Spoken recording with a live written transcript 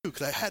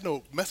because I had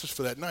no message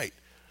for that night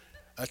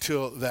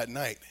until that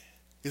night.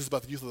 This is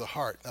about the youth of the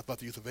heart, not about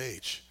the youth of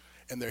age.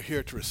 And they're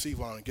here to receive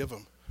what I want to give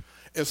them.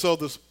 And so at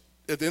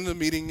the end of the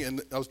meeting,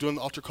 and I was doing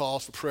the altar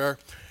calls for prayer,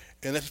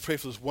 and I just prayed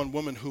for this one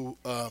woman who,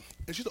 and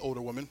she's an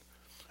older woman,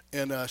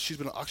 and she's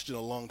been on oxygen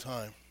a long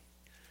time.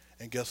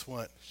 And guess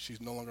what? She's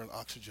no longer on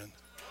oxygen.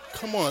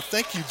 Come on,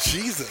 thank you,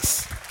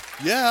 Jesus.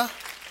 Yeah,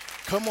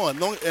 come on.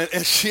 No, and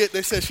they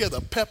said she has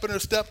a pep in her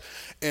step,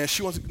 and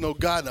she wants to know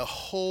God in a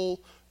whole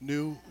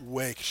new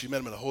way because she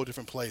met him in a whole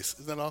different place.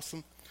 Isn't that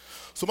awesome?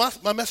 So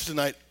my message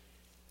tonight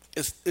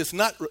it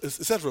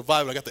says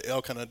revival. I got the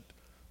L kind of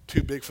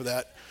too big for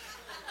that.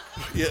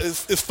 Yeah,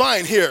 it's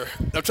fine here.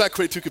 I'm trying to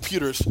create two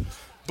computers,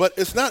 but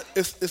it's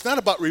not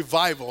about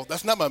revival.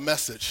 That's not my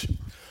message.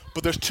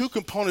 But there's two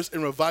components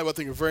in revival I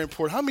think are very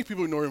important. How many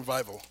people know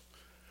revival?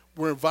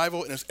 We're in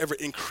revival and it's ever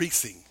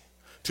increasing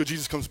till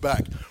Jesus comes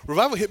back.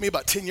 Revival hit me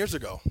about 10 years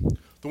ago.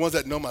 The ones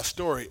that know my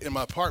story in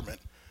my apartment,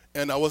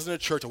 and I wasn't in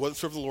church. I wasn't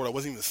serving the Lord. I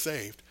wasn't even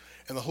saved,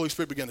 and the Holy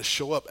Spirit began to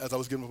show up as I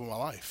was giving up my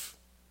life.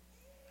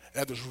 I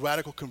had this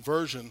radical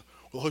conversion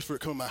where the Holy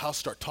Spirit come in my house,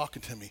 start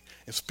talking to me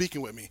and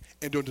speaking with me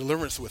and doing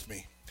deliverance with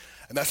me.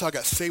 And that's how I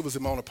got saved, was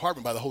in my own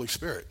apartment by the Holy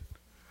Spirit.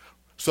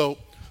 So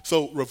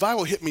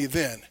revival hit me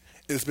then.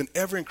 It has been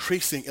ever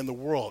increasing in the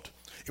world.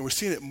 And we're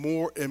seeing it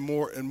more and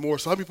more and more.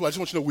 So how many people, I just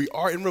want you to know we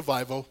are in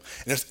revival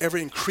and it's ever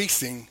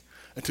increasing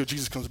until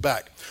Jesus comes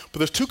back. But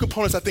there's two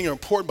components I think are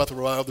important about the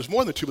revival. There's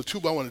more than two, but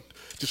two I want to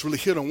just really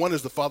hit on. One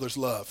is the Father's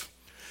love.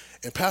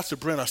 And Pastor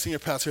Brent, our senior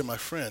pastor here, my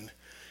friend,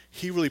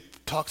 he really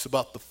talks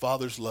about the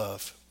Father's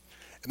love.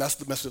 And that's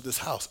the message of this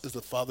house, is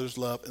the Father's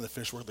love and the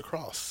finished work of the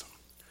cross.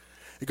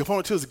 And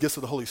component two is the gifts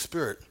of the Holy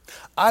Spirit.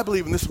 I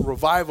believe in this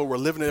revival we're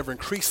living and ever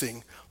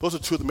increasing. Those are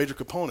two of the major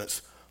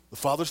components. The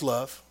Father's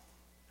love,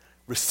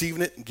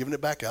 receiving it and giving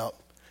it back out,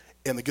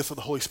 and the gifts of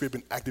the Holy Spirit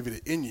being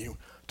activated in you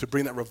to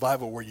bring that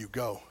revival where you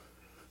go.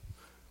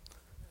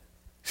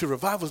 See,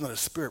 revival is not a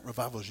spirit,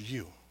 revival is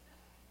you.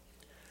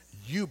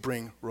 You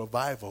bring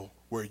revival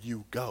where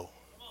you go.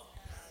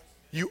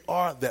 You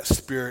are that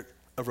spirit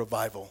of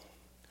revival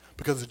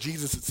because of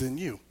Jesus that's in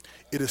you.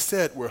 It is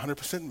said we're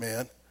 100%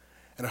 man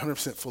and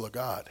 100% full of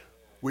God.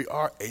 We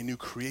are a new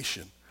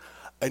creation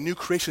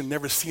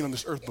never seen on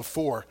this earth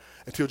before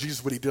until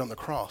Jesus, what he did on the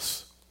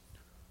cross.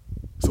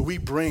 So we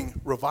bring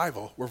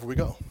revival wherever we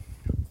go.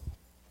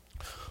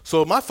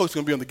 So my focus is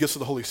going to be on the gifts of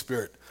the Holy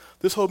Spirit.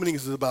 This whole meeting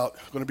is going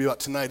to be about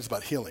tonight is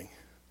about healing.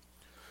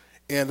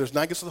 And there's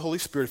 9 gifts of the Holy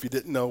Spirit. If you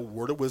didn't know,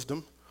 word of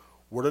wisdom,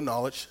 word of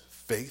knowledge,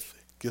 faith,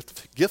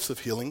 gifts of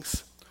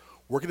healings,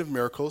 working of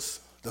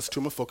miracles, that's the two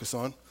I'm going to focus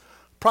on,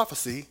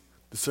 prophecy,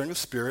 discerning of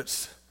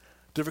spirits,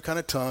 different kind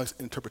of tongues,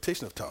 and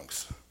interpretation of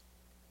tongues.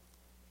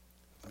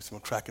 I'm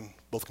tracking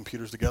both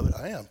computers together.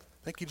 I am.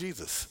 Thank you,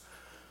 Jesus.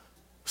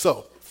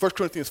 So, 1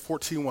 Corinthians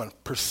 14:1,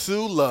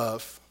 pursue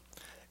love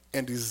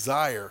and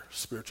desire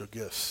spiritual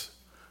gifts,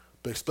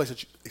 but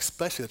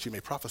especially that you may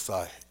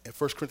prophesy. And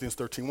 1 Corinthians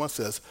 13:1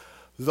 says,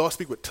 though I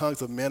speak with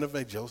tongues of men of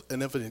angels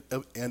and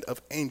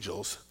of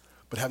angels,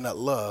 but have not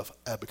love,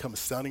 I have become a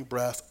sounding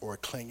brass or a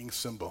clanging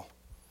cymbal.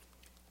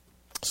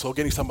 So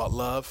again, he's talking about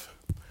love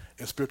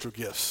and spiritual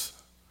gifts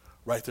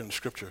right there in the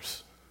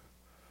scriptures.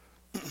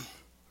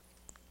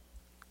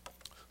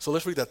 So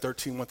let's read that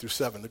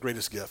 13:1-7, the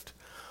greatest gift.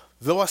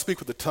 Though I speak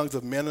with the tongues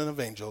of men and of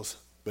angels,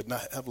 but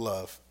not have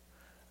love,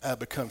 I have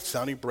become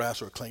sounding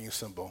brass or a clanging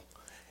cymbal.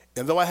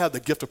 And though I have the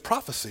gift of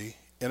prophecy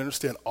and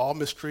understand all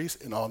mysteries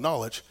and all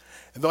knowledge,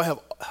 and though I have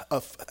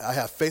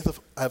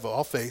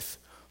all faith,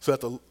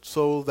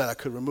 so that I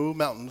could remove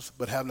mountains,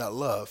 but have not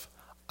love,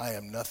 I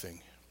am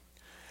nothing.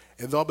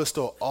 And though I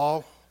bestow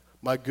all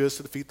my goods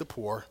to feed the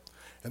poor,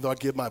 and though I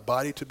give my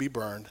body to be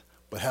burned,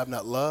 but have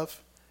not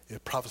love,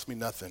 it profits me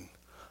nothing.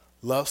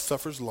 Love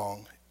suffers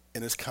long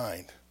and is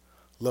kind.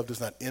 Love does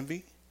not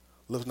envy.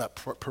 Love does not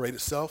parade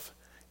itself.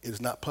 It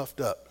is not puffed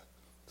up.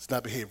 Does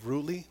not behave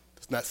rudely.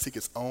 Does not seek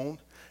its own.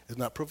 Is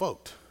not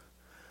provoked.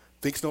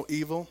 Thinks no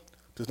evil.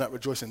 Does not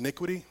rejoice in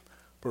iniquity,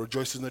 but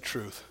rejoices in the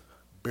truth.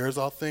 Bears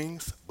all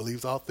things,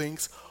 believes all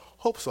things,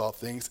 hopes all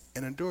things,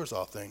 and endures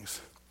all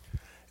things.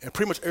 And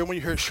pretty much everyone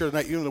you heard share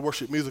tonight, even the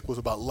worship music, was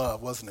about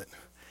love, wasn't it?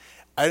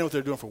 I didn't know what they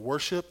were doing for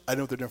worship. I didn't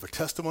know what they were doing for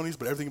testimonies,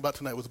 but everything about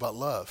tonight was about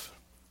love.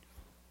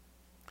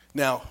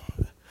 Now,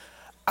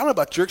 I don't know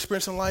about your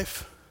experience in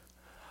life.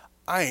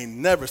 I ain't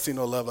never seen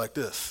no love like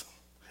this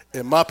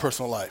in my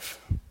personal life.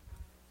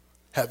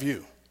 Have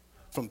you?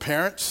 From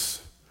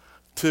parents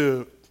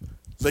to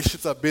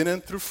relationships I've been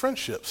in, through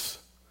friendships.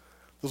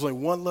 There's only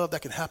one love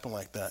that can happen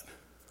like that,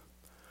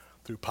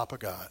 through Papa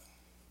God.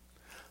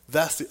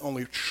 That's the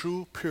only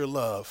true, pure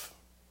love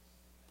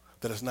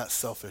that is not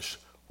selfish,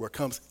 where it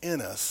comes in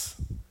us,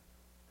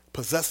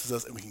 possesses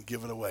us, and we can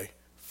give it away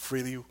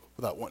freely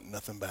without wanting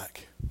nothing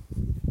back.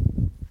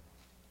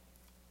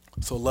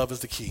 So love is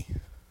the key.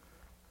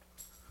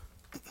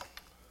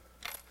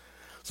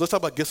 So let's talk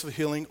about gifts of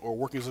healing or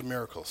workings of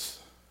miracles.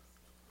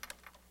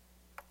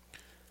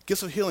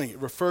 Gifts of healing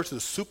refer to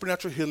the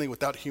supernatural healing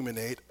without human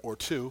aid, or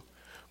 2,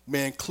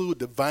 may include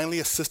divinely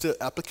assisted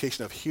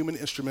application of human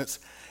instruments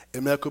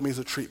and medical means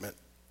of treatment.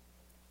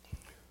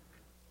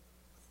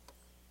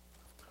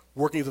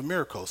 workings of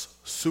miracles,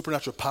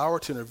 supernatural power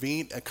to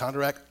intervene and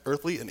counteract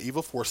earthly and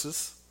evil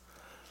forces.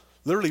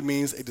 Literally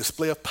means a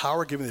display of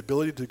power given the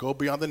ability to go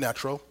beyond the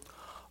natural,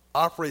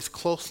 operates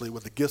closely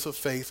with the gifts of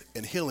faith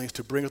and healings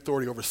to bring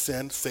authority over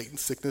sin, Satan,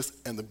 sickness,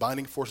 and the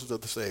binding forces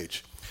of this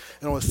age.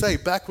 And I want to say,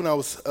 back when I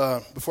was,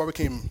 before I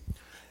became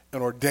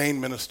an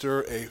ordained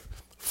minister, a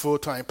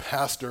full-time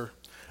pastor,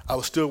 I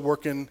was still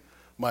working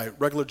my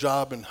regular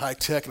job in high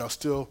tech, and I was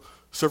still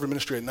serving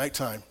ministry at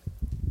nighttime.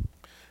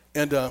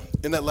 And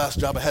in that last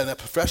job I had in that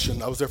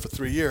profession, I was there for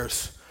 3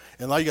 years.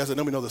 And a lot of you guys that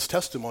know me know this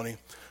testimony.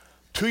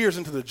 2 years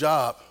into the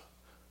job,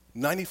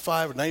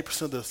 95 or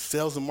 90% of the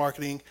sales and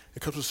marketing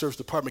and customer service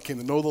department came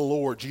to know the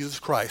Lord, Jesus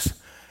Christ,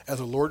 as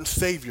a Lord and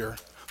Savior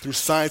through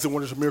signs and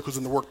wonders and miracles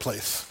in the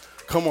workplace.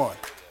 Come on.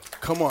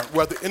 Come on.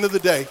 Well, at the end of the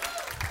day,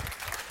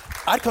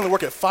 I'd come to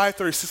work at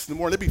 5:30, 6 in the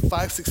morning. There'd be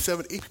 5, 6,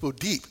 7, 8 people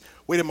deep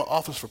waiting in my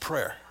office for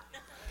prayer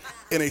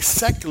in a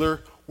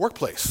secular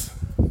workplace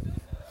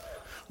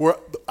where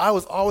I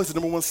was always the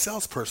number one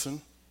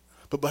salesperson,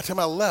 but by the time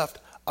I left,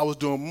 I was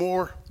doing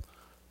more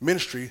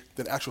ministry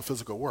than actual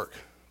physical work.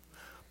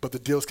 But the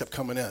deals kept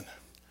coming in. And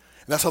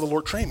that's how the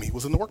Lord trained me,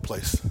 was in the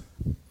workplace.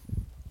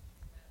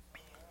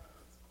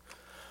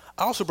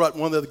 I also brought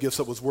one of the other gifts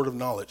up was word of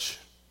knowledge.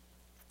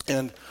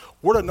 And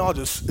word of knowledge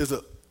is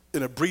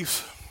in a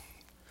brief,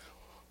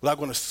 without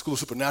going to school of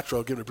supernatural,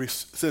 I'll give it a brief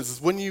sense. It's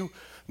when you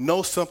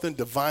know something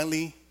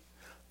divinely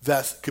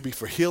that could be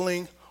for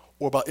healing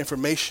or about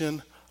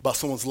information about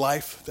someone's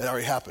life that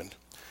already happened.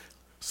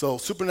 So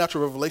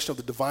supernatural revelation of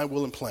the divine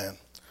will and plan.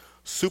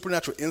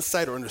 Supernatural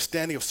insight or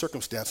understanding of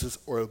circumstances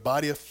or a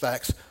body of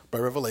facts by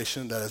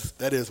revelation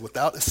that is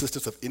without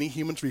assistance of any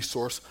human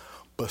resource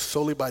but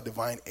solely by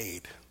divine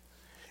aid.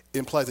 It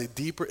implies a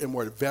deeper and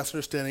more advanced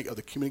understanding of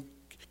the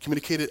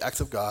communicated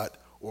acts of God,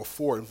 or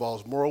 4,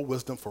 involves moral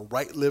wisdom for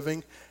right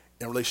living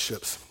and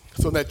relationships.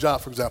 So in that job,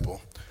 for example,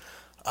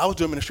 I was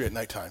doing ministry at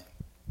nighttime.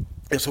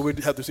 And so we'd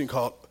have this thing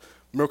called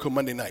Miracle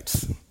Monday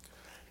Nights.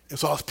 And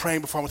so I was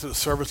praying before I went to the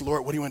service,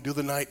 Lord, what do you want to do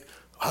tonight?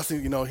 I was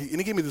thinking, and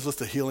he gave me this list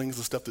of healings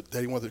and stuff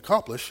that he wanted to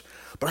accomplish.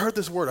 But I heard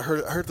this word. I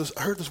heard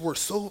this word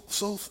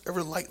so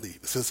ever lightly.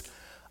 It says,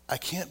 I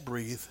can't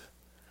breathe.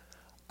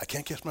 I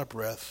can't catch my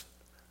breath.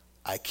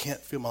 I can't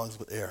fill my lungs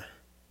with air.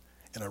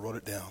 And I wrote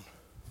it down.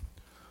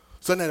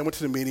 So that night I went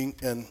to the meeting,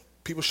 and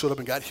people showed up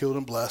and got healed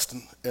and blessed.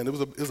 And it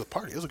was a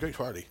party. It was a great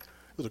party.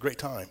 It was a great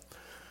time.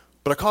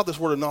 But I called this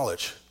word of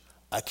knowledge.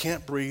 I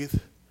can't breathe.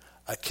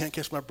 I can't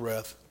catch my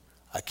breath.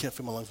 I can't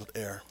fill my lungs with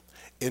air.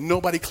 And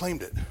nobody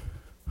claimed it.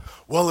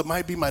 Well, it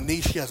might be my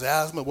niece, she has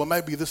asthma. Well, it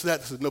might be this or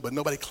that. I said, no, but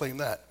nobody claimed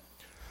that.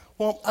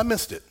 Well, I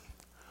missed it.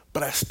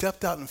 But I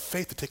stepped out in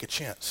faith to take a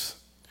chance.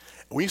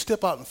 And when you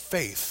step out in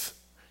faith,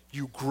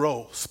 you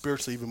grow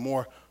spiritually even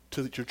more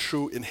to your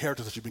true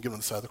inheritance that you've been given on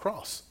the side of the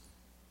cross.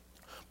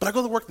 But I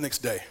go to work the next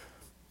day,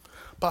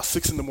 about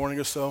 6 in the morning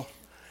or so,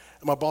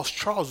 and my boss,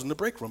 Charles, is in the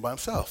break room by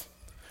himself.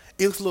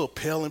 He looks a little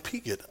pale and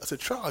peaked. I said,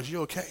 Charles,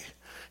 you okay?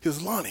 He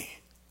says, Lonnie,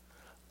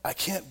 I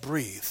can't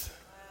breathe.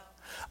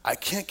 I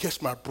can't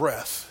catch my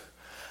breath.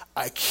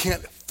 I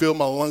can't fill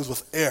my lungs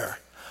with air.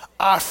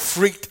 I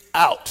freaked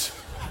out.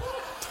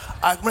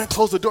 I went and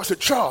closed the door and said,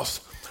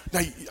 Charles,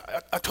 now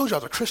I told you I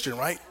was a Christian,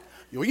 right?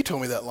 Well, you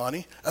told me that,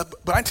 Lonnie. But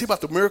I didn't tell you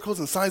about the miracles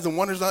and signs and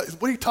wonders.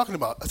 What are you talking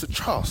about? I said,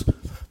 Charles,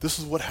 this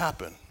is what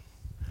happened.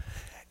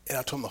 And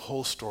I told him the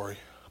whole story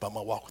about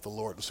my walk with the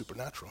Lord and the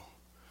supernatural.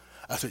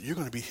 I said, you're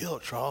going to be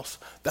healed, Charles.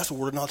 That's a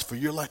word of knowledge for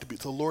your life to be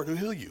to the Lord who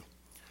heal you.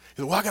 He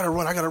said, well, I got to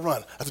run.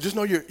 I said, just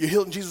know you're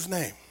healed in Jesus'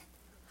 name.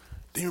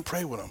 Didn't even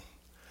pray with him.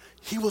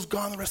 He was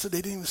gone the rest of the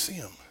day, didn't even see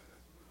him.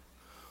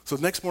 So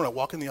the next morning,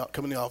 I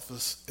come in the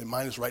office, and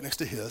mine is right next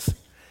to his.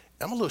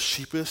 I'm a little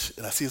sheepish,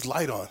 and I see his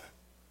light on.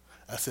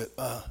 I said,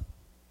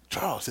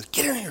 Charles, I said,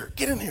 get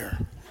in here.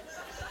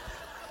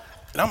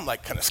 And I'm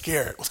like kind of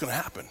scared. What's going to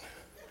happen?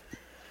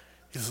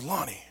 He says,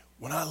 Lonnie,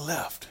 when I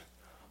left,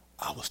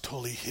 I was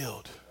totally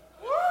healed.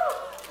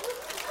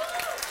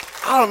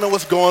 I don't know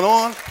what's going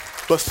on,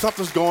 but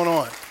something's going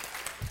on.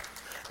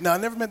 Now, I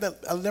never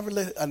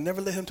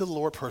led him to the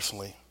Lord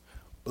personally,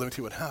 but let me tell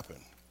you what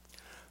happened.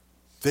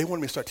 They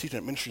wanted me to start teaching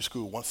at ministry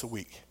school once a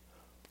week,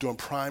 doing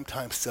prime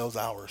time sales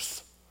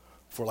hours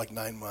for like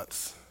 9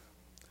 months.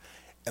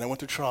 And I went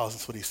to Charles, and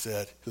that's what he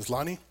said. He says,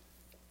 Lonnie,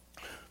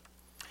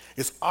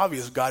 it's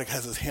obvious God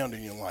has his hand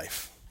in your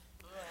life.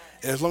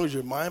 And as long as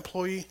you're my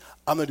employee,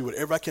 I'm going to do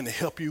whatever I can to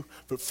help you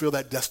fulfill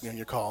that destiny on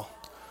your call.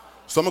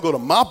 So I'm going to go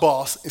to my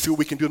boss and see what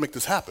we can do to make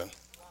this happen.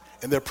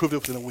 And they approved it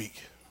within a week.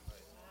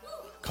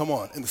 Come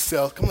on, in the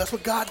sales. Come on, that's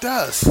what God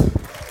does.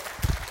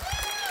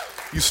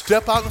 You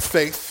step out in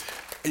faith,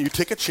 and you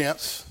take a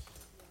chance,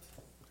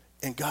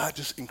 and God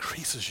just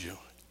increases you.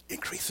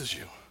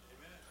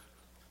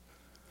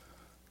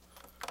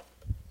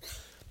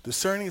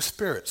 Discerning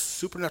spirits,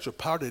 supernatural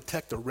power to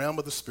detect the realm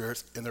of the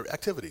spirits and their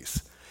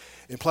activities.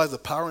 It implies the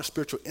power and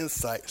spiritual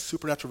insight,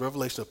 supernatural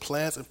revelation of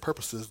plans and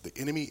purposes, the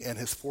enemy and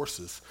his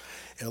forces.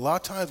 And a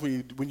lot of times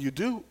when you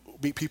do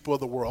meet people of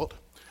the world,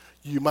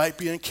 you might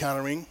be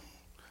encountering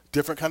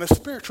different kind of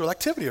spiritual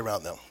activity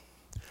around them.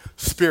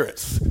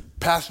 Spirits,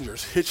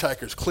 passengers,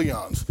 hitchhikers,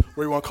 Cleons,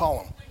 whatever you want to call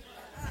them.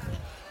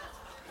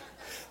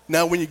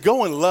 Now, when you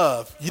go in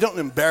love, you don't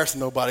embarrass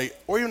nobody,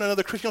 or even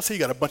another Christian. You don't say you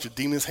got a bunch of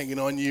demons hanging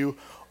on you,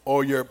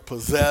 or you're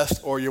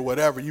possessed, or you're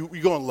whatever. You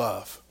go in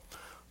love.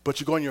 But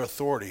you go in your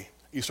authority.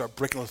 You start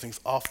breaking those things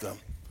off them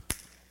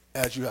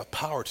as you have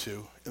power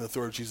to in the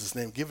authority of Jesus'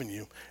 name given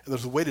you. And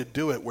there's a way to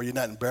do it where you're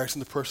not embarrassing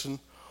the person,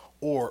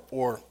 or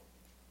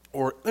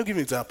let me give you an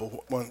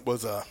example. One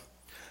was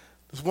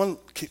this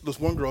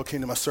one girl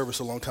came to my service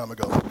a long time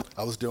ago.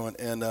 I was doing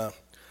and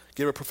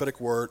gave her a prophetic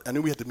word. I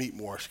knew we had to meet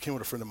more. She came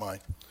with a friend of mine.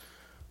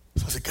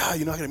 So I said, God,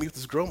 I got to meet with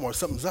this girl more.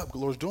 Something's up. The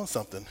Lord's doing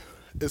something.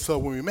 And so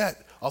when we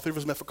met, all three of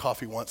us met for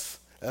coffee once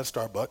at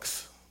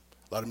Starbucks.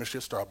 A lot of ministry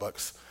at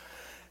Starbucks.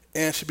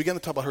 And she began to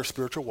talk about her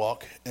spiritual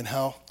walk and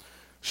how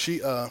she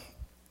talked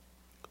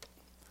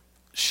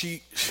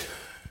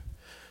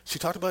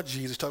about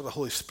Jesus, talked about the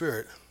Holy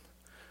Spirit,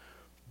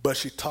 but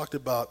she talked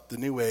about the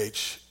New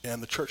Age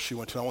and the church she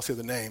went to. I won't say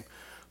the name,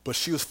 but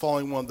she was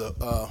following one of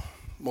the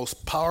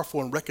most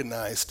powerful and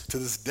recognized to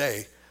this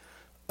day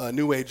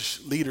New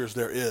Age leaders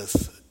there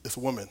is. It's a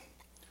woman.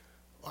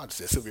 I'll just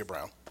say Sylvia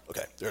Brown.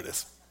 Okay, there it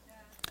is.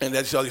 And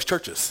that's all these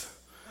churches.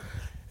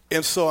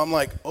 And so I'm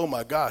like, oh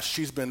my gosh,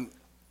 she's been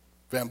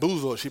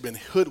bamboozled, she's been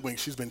hoodwinked,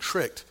 she's been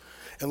tricked.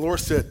 And the Lord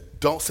said,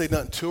 don't say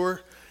nothing to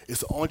her. It's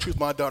the only truth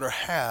my daughter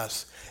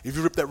has. If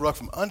you rip that rug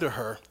from under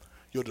her,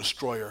 you'll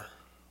destroy her.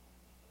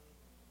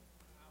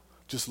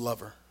 Just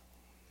love her.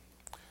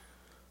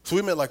 So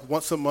we met like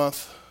once a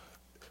month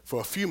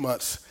for a few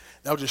months,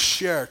 and I would just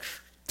share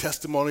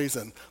testimonies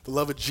and the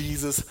love of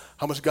Jesus,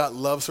 how much God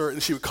loves her.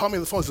 And she would call me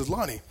on the phone and says,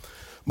 Lonnie,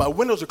 my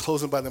windows are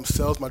closing by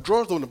themselves, my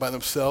drawers are opening by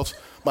themselves,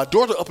 my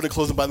doors are opening and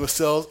closing by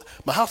themselves,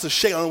 my house is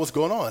shaking, I don't know what's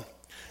going on.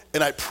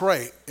 And I'd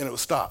pray, and it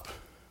would stop.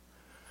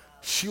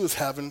 She was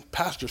having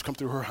pastors come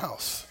through her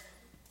house.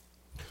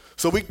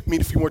 So we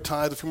meet a few more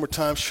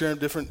times, sharing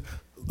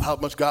how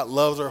much God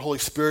loves our Holy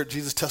Spirit,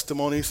 Jesus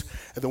testimonies.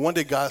 And then one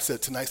day God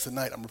said, tonight's the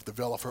night, I'm going to rip the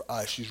veil off her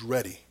eyes. She's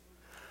ready.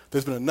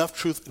 There's been enough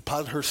truth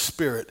deposited in her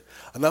spirit,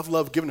 enough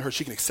love given to her,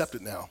 she can accept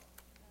it now.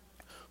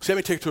 So let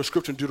me take her to a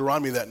scripture in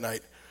Deuteronomy that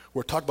night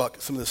where we talked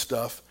about some of this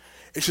stuff.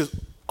 And she says,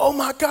 oh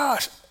my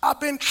gosh, I've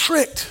been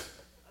tricked.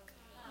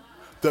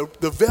 The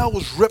veil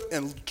was ripped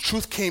and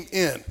truth came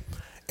in.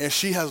 And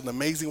she has an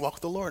amazing walk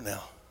with the Lord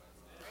now.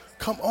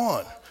 Come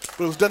on.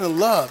 But it was done in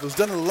love. It was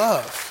done in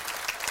love.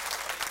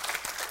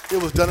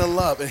 It was done in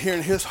love and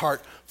hearing his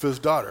heart for his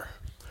daughter.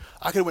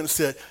 I could have went and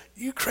said,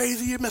 you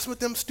crazy, you're messing with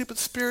them stupid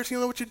spirits, you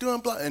don't know what you're doing,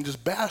 blah, and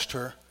just bashed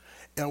her,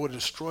 and I would have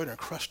destroyed her and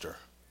crushed her.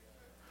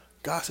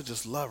 God said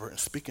just love her and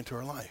speak into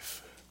her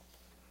life.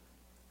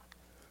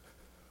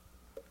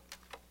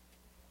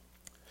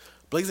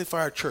 Blazing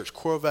Fire Church,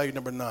 core value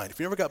number 9. If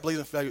you never got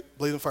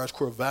Blazing Fire's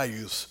core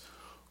values,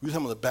 we use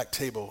them on the back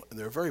table, and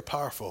they're very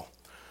powerful.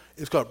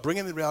 It's called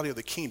bringing the reality of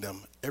the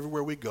kingdom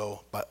everywhere we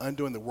go by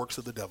undoing the works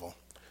of the devil.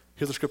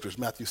 Here's the scriptures,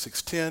 Matthew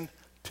 6:10,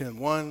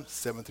 10:1,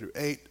 7 through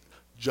 8,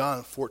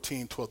 John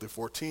 14, 12 through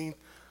 14,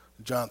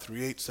 John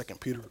 3:8, 2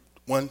 Peter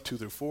 1, 2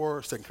 through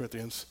 4, 2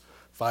 Corinthians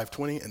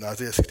 5:20, and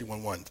Isaiah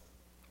 61:1.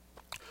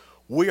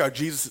 We are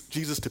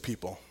Jesus to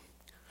people,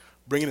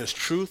 bringing his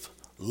truth,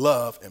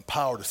 love, and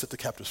power to set the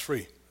captives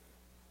free.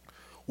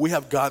 We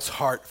have God's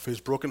heart for his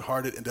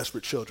brokenhearted and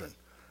desperate children.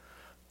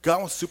 God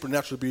wants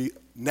supernatural to be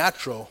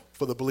natural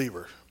for the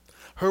believer.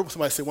 Heard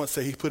somebody once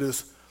say he put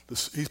his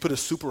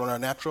super on our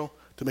natural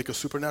to make us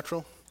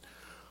supernatural.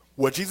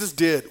 What Jesus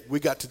did, we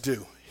got to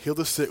do. Heal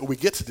the sick, we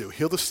get to do.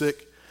 Heal the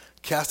sick,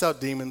 cast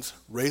out demons,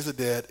 raise the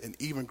dead, and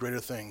even greater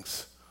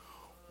things.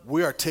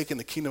 We are taking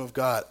the kingdom of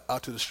God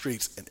out to the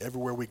streets and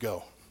everywhere we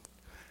go.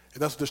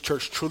 And that's what this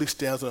church truly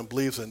stands on and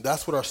believes in.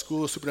 That's what our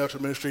school of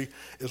supernatural ministry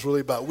is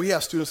really about. We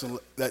have students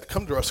that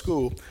come to our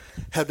school,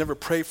 have never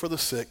prayed for the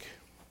sick,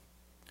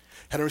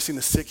 have never seen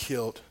the sick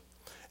healed,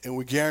 and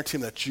we guarantee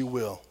them that you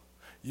will.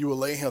 You will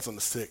lay hands on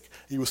the sick.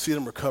 You will see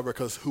them recover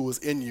because who was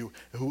in you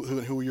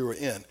and who you were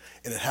in.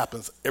 And it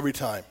happens every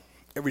time,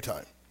 every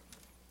time.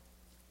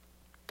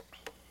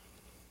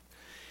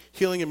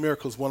 Healing and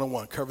Miracles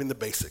 101, covering the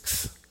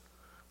basics.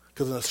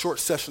 Because in a short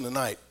session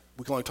tonight,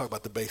 we can only talk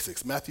about the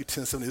basics. Matthew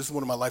 10:70, this is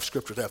one of my life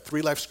scriptures. I have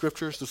 3 life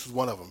scriptures. This is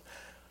one of them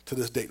to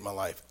this date in my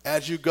life.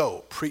 As you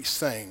go, preach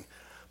saying,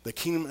 the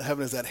kingdom of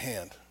heaven is at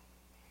hand.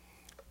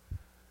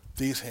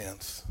 These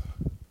hands,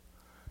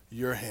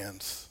 your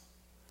hands.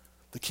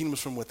 The kingdom is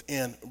from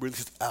within,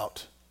 releases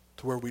out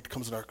to where it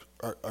comes in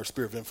our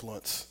sphere of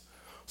influence.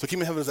 So the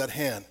kingdom of heaven is at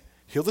hand.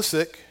 Heal the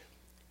sick,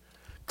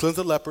 cleanse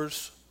the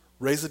lepers,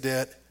 raise the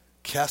dead,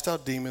 cast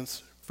out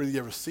demons. Freely you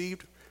have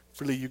received,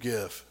 freely you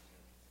give.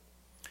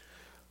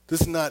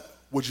 This is not,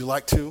 would you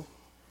like to?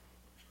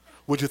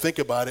 Would you think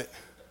about it?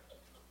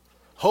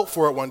 Hope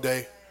for it one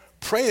day.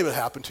 Pray it will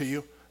happen to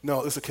you.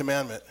 No, it's a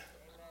commandment.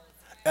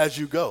 As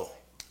you go.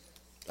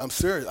 I'm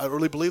serious. I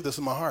really believe this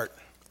in my heart.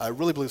 I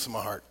really believe this in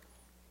my heart.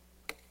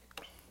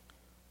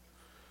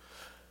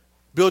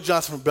 Bill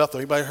Johnson from Bethel.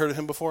 Anybody heard of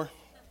him before?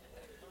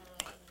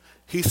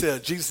 He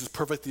said, Jesus is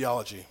perfect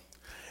theology.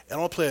 And I'm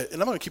going to play it,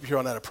 and I'm going to keep you here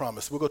on that, I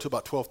promise. We'll go to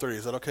about 12:30.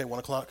 Is that okay? 1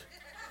 o'clock?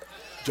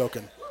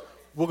 Joking.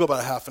 we'll go about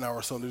a half an hour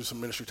or so and do some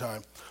ministry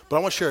time. But I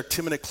want to share a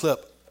 10-minute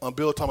clip on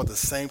Bill talking about the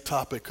same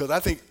topic, because I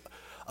think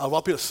a lot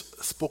of people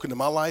have spoken to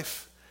my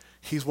life.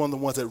 He's one of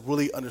the ones that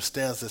really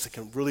understands this and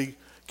can really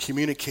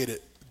communicate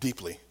it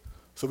deeply.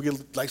 So if we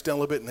get lights down a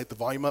little bit and hit the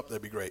volume up,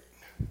 that'd be great.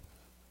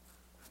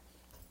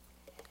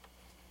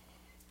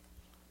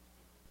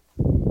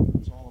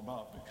 It's all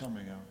about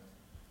becoming a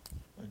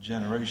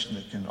generation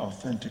that can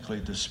authentically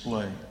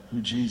display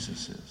who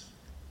Jesus is.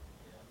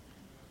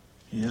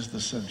 He is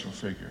the central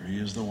figure. He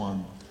is the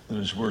one that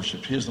is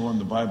worshipped. He is the one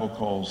the Bible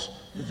calls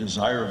the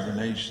desire of the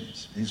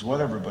nations. He's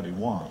what everybody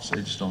wants.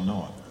 They just don't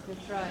know it.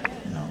 That's right.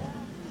 You know,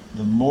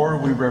 the more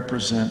we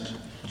represent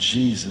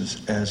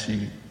Jesus as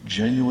he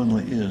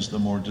genuinely is, the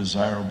more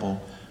desirable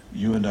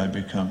you and I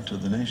become to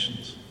the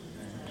nations.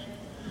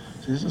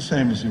 See, he's the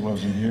same as he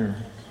was in here.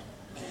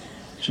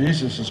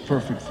 Jesus is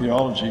perfect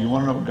theology. You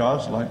want to know what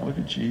God's like? Look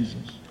at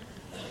Jesus.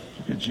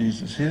 Look at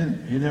Jesus. He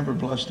never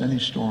blessed any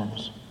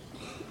storms.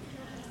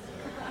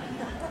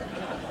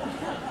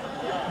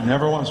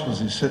 Never once was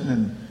he sitting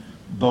in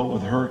a boat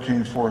with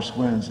hurricane force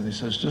winds and he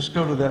says, just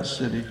go to that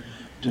city,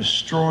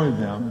 destroy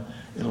them,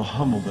 it'll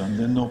humble them,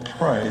 then they'll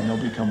pray and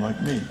they'll become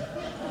like me.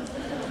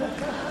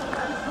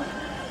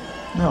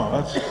 No,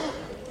 that's,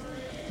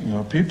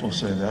 people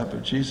say that,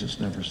 but Jesus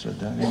never said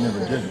that. He never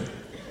did it.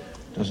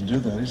 Doesn't do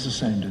that. He's the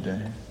same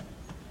today.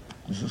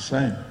 He's the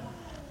same.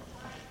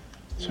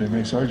 So he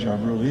makes our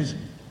job real easy,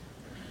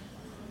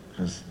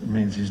 because it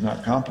means he's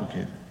not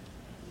complicated.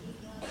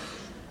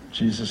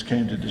 Jesus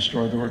came to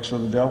destroy the works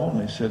of the devil,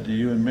 and he said to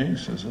you and me, he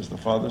says, as the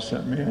Father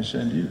sent me, I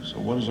send you. So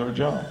what is our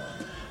job?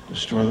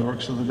 Destroy the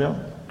works of the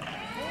devil.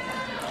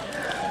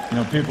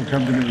 People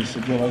come to me and say,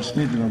 well, I just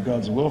need to know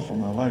God's will for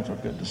my life.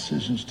 I've got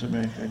decisions to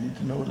make. I need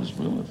to know what his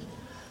will is.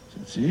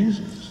 So it's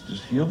easy. It's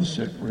just heal the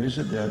sick, raise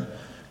the dead,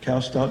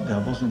 cast out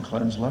devils, and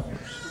cleanse lepers.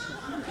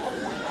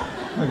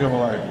 I go,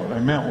 well, what I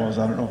meant was,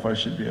 I don't know if I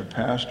should be a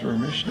pastor or a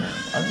missionary.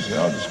 I just say,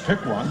 I'll just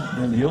pick one,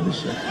 then heal the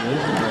sick,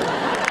 raise the dead,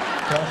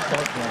 cast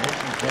out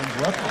devils, and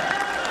cleanse lepers.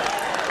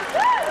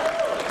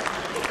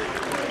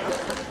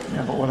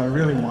 Yeah, but what I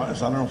really want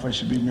is, I don't know if I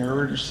should be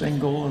married or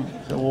single. And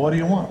say, well, what do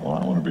you want? Well,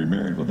 I want to be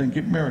married. Well, then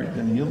get married.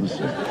 Then heal the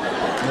sick, raise the dead,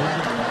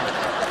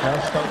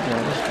 cast out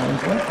devils,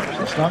 cleanse lepers.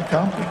 It's not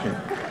complicated.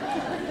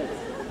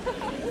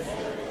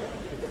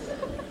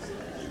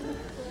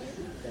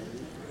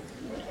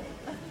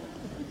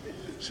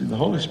 See, the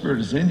Holy Spirit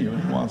is in you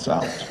and he wants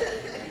out.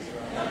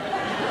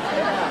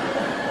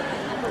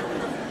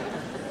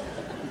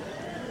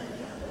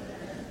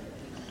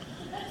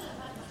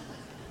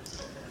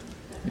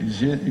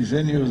 He's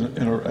in you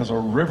as a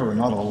river,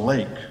 not a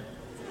lake.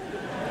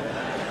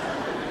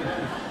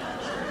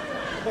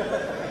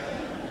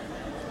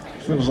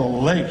 If it was a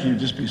lake, you'd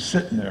just be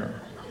sitting there.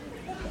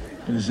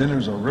 But he's in there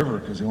as a river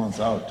because he wants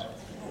out.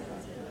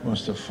 He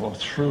wants to flow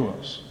through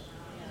us.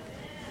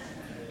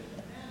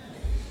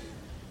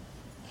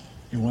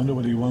 You wonder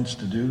what he wants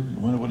to do? You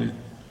wonder what he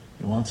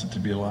wants it to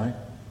be like?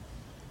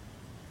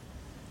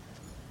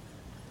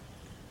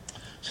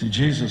 See,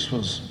 Jesus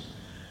was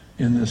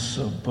in this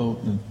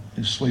boat and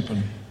he's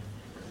sleeping.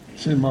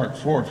 It's in Mark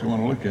 4 if you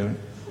want to look at it.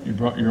 You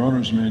brought your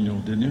owner's manual,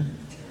 didn't you?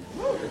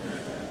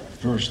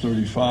 Verse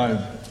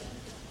 35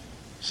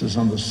 says,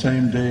 on the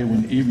same day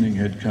when evening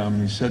had come,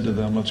 he said to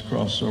them, let's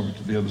cross over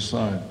to the other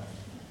side.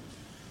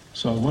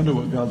 So I wonder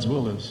what God's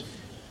will is.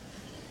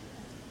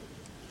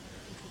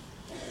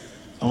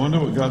 I wonder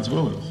what God's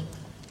will is.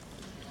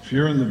 If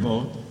you're in the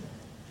boat,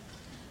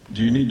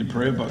 do you need to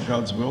pray about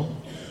God's will?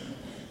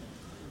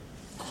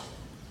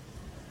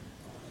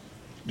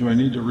 Do I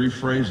need to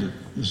rephrase it?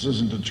 This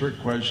isn't a trick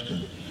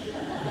question.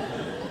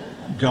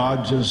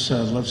 God just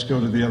said, let's go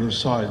to the other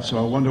side. So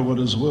I wonder what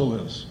his will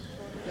is.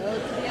 Go to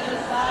the other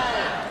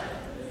side.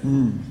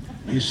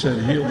 He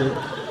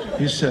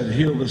said,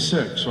 heal the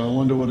sick. So I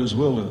wonder what his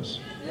will is.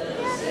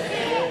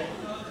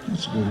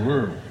 That's a good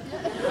word.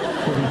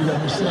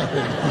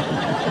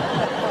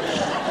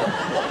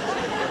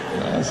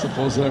 I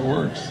suppose that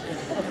works.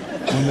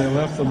 When they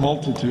left the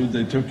multitude,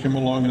 they took him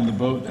along in the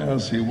boat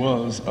as he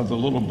was. Other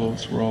little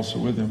boats were also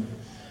with him.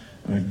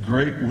 And a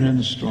great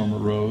windstorm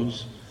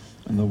arose,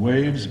 and the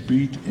waves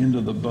beat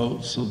into the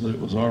boat so that it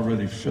was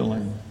already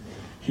filling.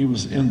 He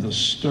was in the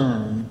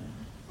stern,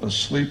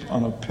 asleep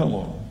on a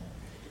pillow.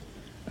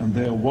 And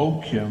they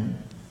awoke him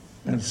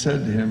and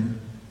said to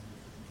him,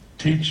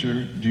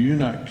 Teacher, do you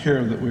not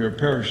care that we are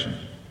perishing?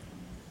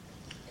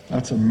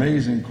 That's an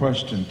amazing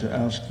question to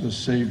ask the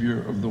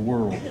Savior of the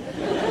world.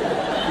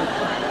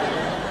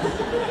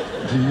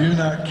 Do you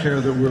not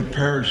care that we're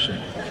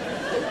perishing?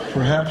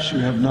 Perhaps you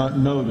have not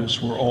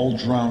noticed we're all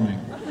drowning.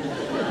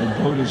 The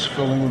boat is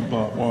filling with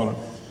water.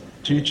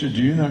 Teacher,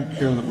 do you not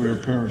care that we are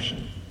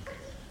perishing?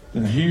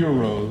 Then he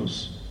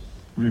arose,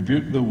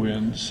 rebuked the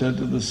wind, said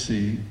to the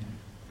sea,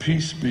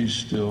 Peace, be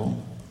still.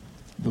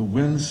 The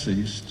wind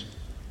ceased.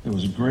 There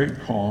was a great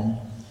calm.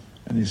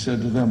 And he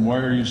said to them, Why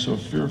are you so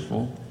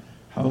fearful?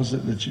 How is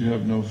it that you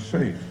have no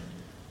faith?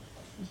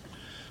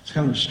 It's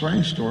kind of a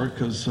strange story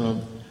because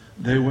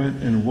they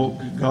went and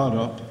woke God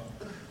up.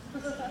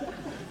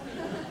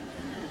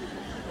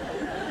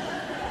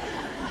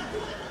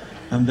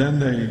 And then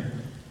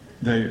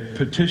they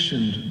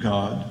petitioned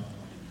God,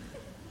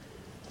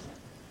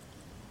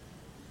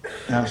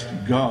 asked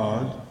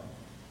God,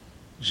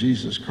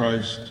 Jesus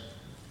Christ,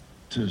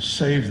 to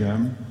save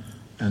them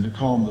and to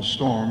calm the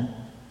storm.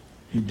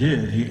 He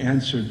did. He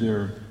answered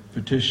their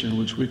petition,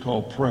 which we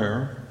call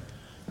prayer.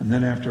 And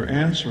then after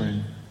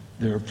answering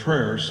their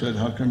prayer, said,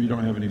 how come you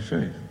don't have any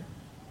faith?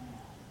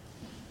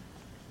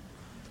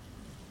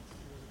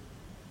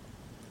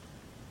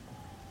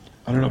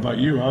 I don't know about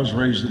you. I was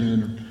raised in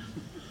an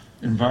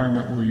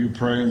environment where you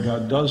pray and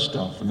God does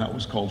stuff, and that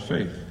was called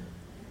faith.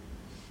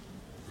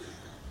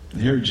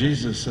 And here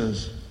Jesus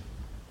says,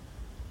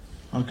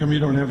 how come you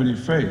don't have any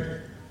faith?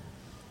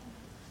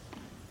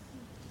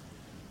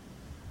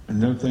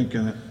 And they're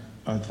thinking,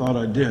 I thought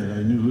I did.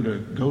 I knew who to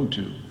go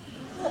to.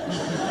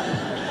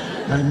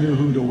 I knew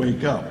who to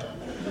wake up.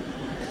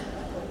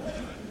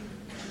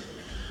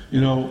 You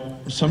know,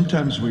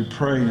 sometimes we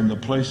pray in the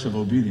place of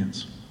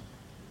obedience.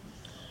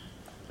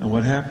 And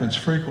what happens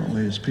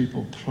frequently is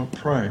people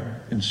pray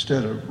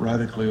instead of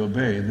radically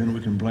obey. Then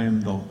we can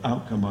blame the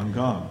outcome on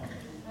God.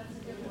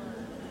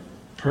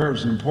 Prayer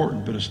is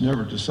important, but it's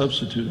never to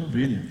substitute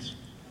obedience.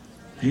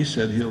 He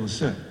said, heal the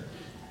sick.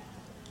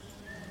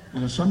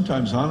 You know,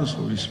 sometimes,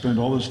 honestly, we spend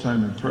all this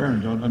time in prayer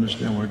and don't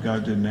understand why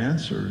God didn't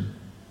answer.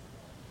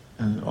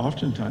 And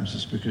oftentimes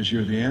it's because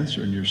you're the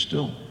answer and you're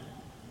still.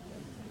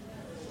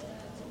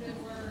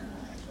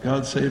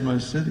 God saved my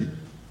city.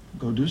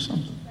 Go do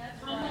something.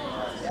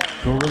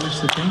 Go release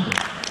the kingdom.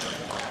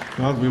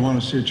 God, we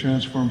want to see a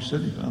transformed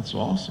city. That's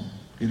awesome.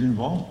 Get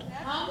involved.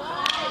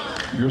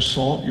 You're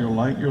salt, you're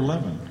light, you're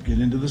leaven. Get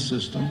into the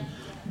system.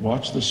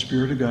 Watch the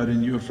Spirit of God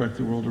in you affect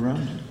the world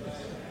around you.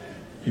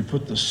 He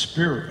put the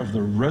Spirit of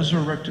the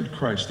resurrected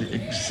Christ, the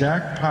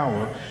exact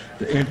power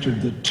that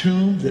entered the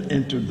tomb, that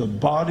entered the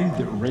body,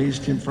 that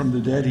raised him from the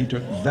dead. He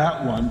took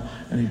that one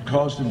and he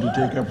caused him to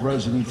take up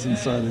residence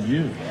inside of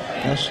you.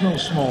 That's no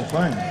small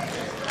thing.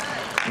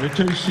 Wait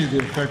till you see the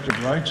effect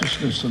of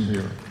righteousness in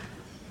here.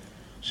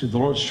 See, the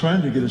Lord's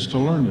trying to get us to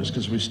learn this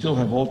because we still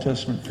have Old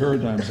Testament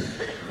paradigms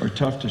that are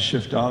tough to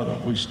shift out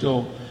of. We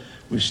still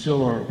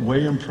are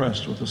way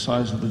impressed with the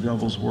size of the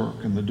devil's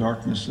work and the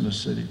darkness in a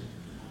city.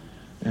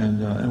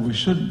 And we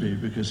shouldn't be,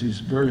 because he's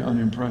very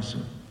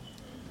unimpressive.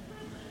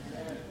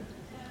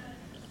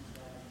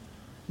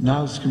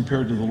 Not as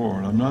compared to the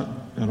Lord. I'm not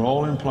at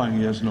all implying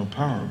he has no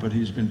power, but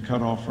he's been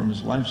cut off from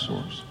his life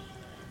source.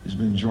 He's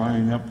been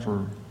drying up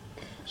for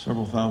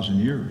several thousand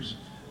years.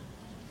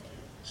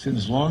 See,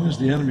 as long as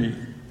the enemy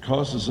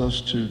causes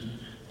us to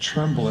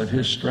tremble at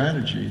his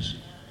strategies,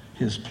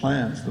 his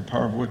plans, the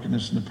power of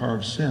wickedness and the power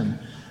of sin,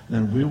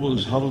 then we will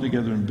just huddle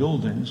together in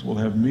buildings. We'll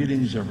have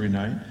meetings every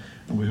night,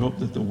 and we hope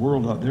that the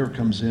world out there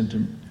comes in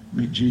to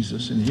meet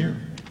Jesus in here,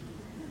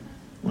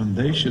 when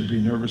they should be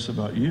nervous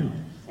about you.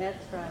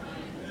 That's right.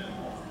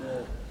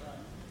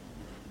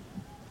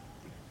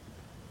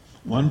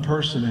 One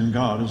person in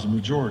God is a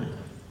majority.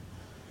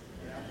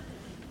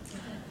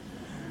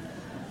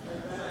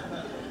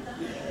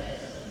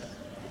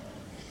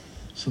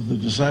 So the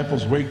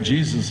disciples wake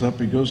Jesus up.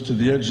 He goes to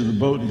the edge of the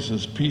boat. He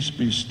says, peace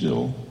be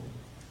still.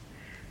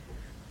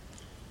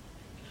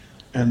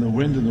 And the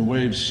wind and the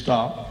waves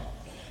stop.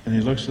 And he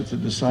looks at the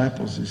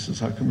disciples. He says,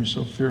 how come you're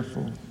so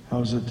fearful? How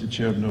is it that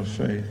you have no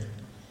faith?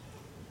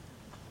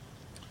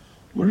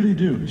 What did he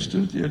do? He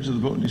stood at the edge of the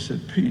boat and he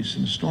said, peace,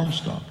 and the storm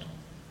stopped.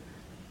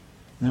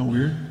 Isn't that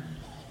weird?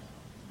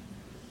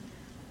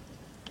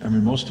 I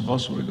mean, most of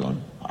us would have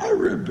gone, I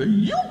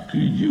rebuke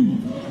you.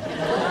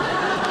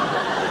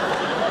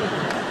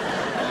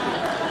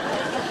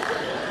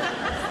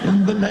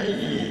 In the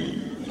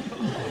name.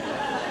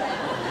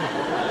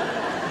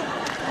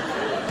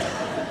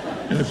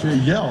 And if you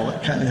yell,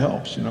 it kind of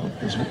helps, you know,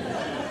 because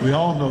we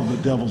all know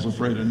the devil's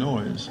afraid of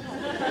noise.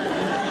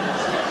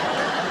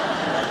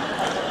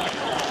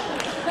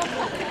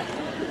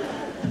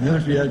 And then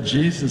if you had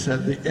Jesus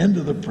at the end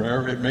of the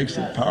prayer, it makes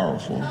it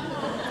powerful.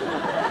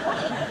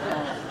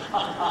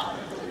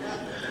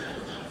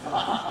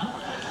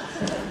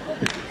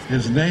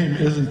 His name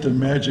isn't the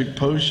magic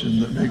potion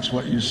that makes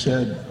what you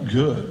said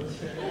good.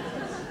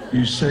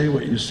 You say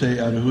what you say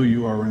out of who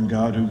you are in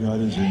God, who God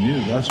is in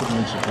you. That's what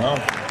makes it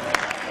powerful.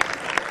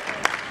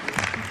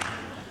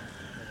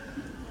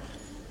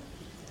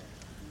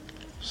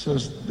 It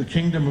says the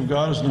kingdom of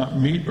God is not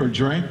meat or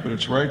drink, but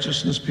it's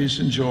righteousness, peace,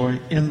 and joy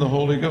in the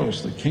Holy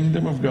Ghost. The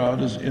kingdom of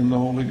God is in the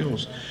Holy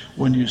Ghost.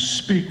 When you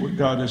speak what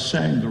God is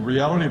saying, the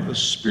reality of the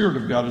Spirit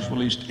of God is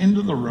released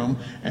into the room,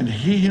 and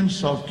he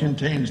himself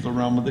contains the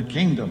realm of the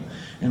kingdom.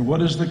 And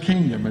what is the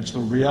kingdom? It's the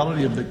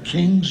reality of the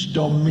king's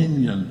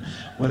dominion.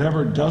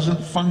 Whatever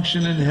doesn't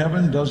function in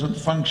heaven doesn't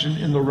function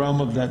in the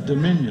realm of that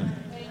dominion.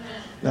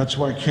 That's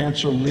why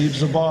cancer leaves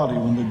the body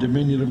when the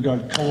dominion of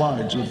God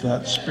collides with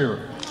that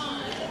spirit.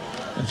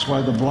 It's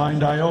why the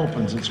blind eye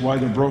opens. It's why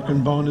the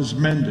broken bone is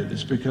mended.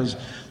 It's because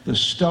the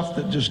stuff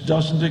that just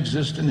doesn't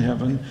exist in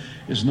heaven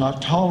is not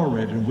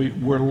tolerated.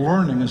 We're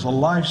learning as a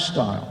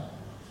lifestyle.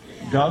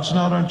 God's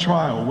not on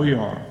trial. We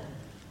are.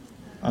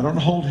 I don't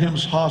hold him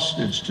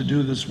hostage to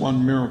do this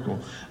one miracle.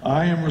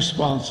 I am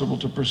responsible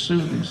to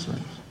pursue these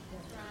things.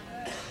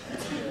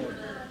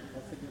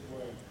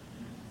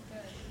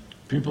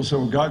 People say,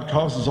 well, God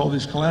causes all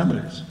these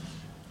calamities.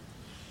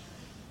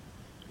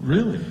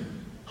 Really?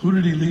 Who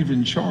did he leave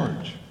in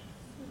charge?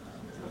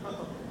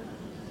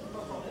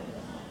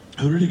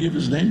 Who did he give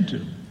his name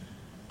to?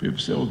 People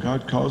say, well,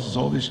 God causes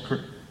all these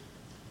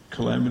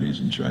calamities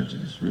and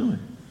tragedies. Really?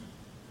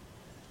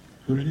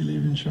 Who did he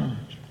leave in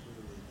charge?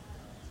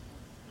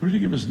 Who did he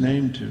give his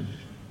name to?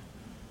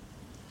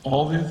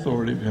 All the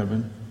authority of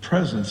heaven,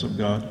 presence of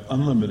God,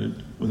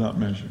 unlimited, without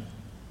measure.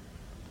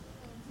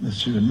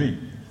 That's you and me.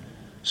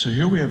 So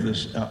here we have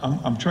this.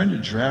 I'm trying to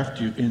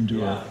draft you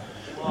into a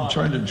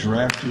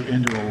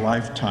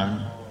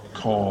lifetime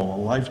call,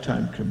 a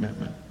lifetime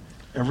commitment.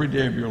 Every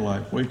day of your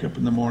life, wake up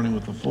in the morning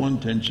with the full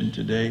intention,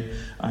 today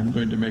I'm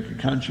going to make a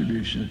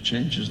contribution that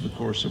changes the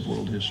course of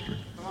world history.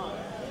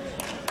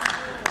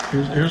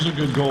 Here's a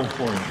good goal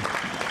for you.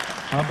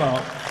 How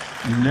about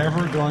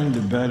never going to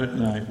bed at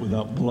night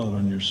without blood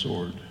on your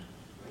sword?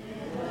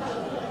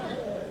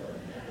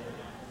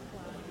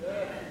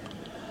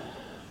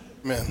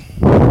 Man.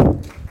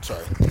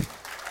 Sorry.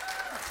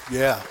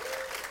 Yeah.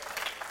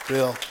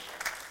 Bill.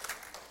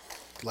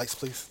 Lights,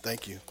 please.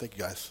 Thank you. Thank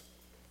you, guys.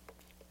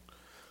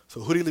 So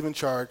who did he leave in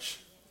charge?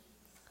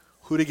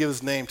 Who did he give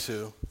his name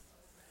to?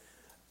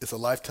 It's a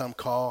lifetime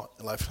call,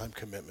 a lifetime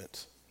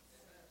commitment.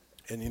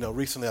 And,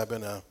 recently I've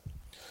been,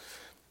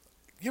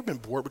 you ever been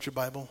bored with your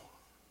Bible?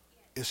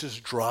 It's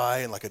just dry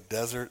and like a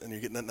desert, and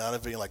you're getting nothing out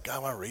of it. You're like, God,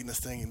 am I reading this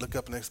thing? You look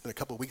up, and it's been a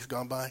couple of weeks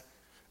gone by.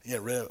 You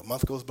haven't read it. A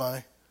month goes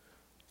by.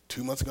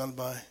 2 months gone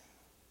by.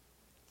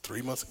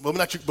 3 months. Well,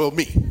 not you, but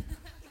me.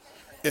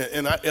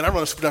 And I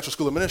run a supernatural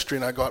school of ministry,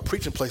 and I go out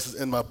preaching places,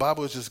 and my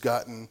Bible has just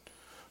gotten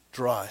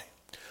dry.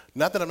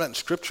 Not that I'm not in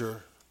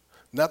Scripture.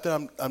 Not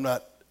that I'm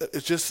not.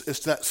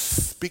 It's not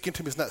speaking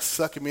to me. It's not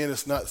sucking me in.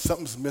 It's not.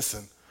 Something's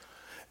missing.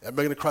 I'm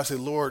begging to Christ, say,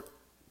 Lord,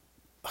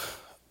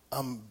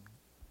 I'm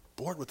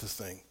bored with this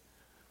thing.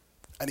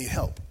 I need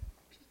help.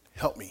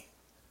 Help me.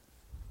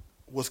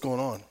 What's going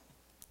on?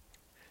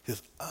 He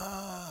says,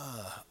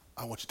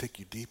 I want to take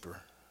you deeper.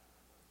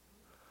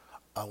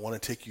 I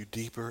want to take you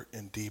deeper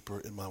and deeper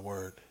in my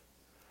word.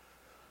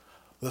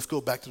 Let's go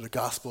back to the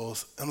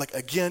Gospels. I'm like,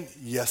 again,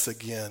 yes,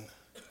 again.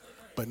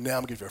 But now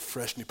I'm going to give you a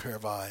fresh new pair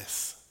of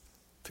eyes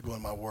to go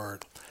in my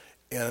word.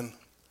 And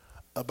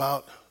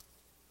about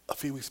a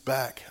few weeks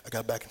back, I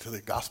got back into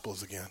the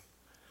Gospels again.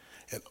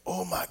 And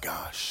oh my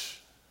gosh,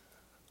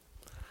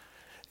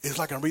 it's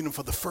like I'm reading them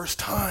for the first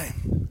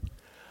time.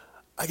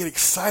 I get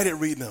excited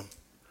reading them.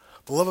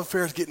 The love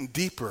affair is getting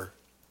deeper.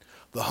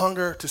 The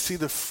hunger to see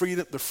the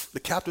freedom, the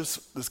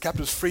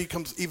captives free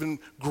comes even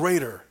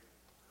greater.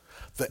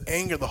 The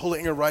anger, the holy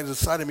anger rising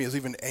inside of me is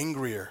even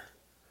angrier.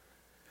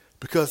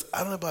 Because I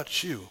don't know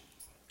about you,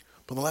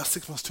 but in the last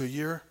 6 months to a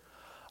year,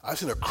 I've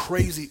seen a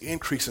crazy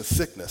increase in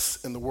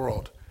sickness in the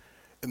world,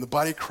 in the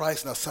body of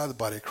Christ and outside the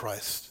body of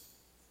Christ.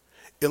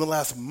 In the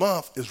last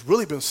month, it's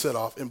really been set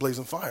off in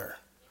blazing fire.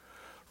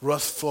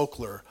 Russ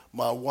Folkler,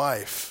 my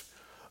wife,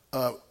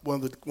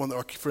 one of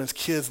our friends'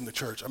 kids in the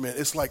church. I mean,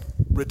 it's like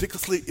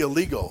ridiculously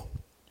illegal.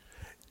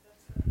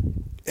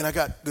 And I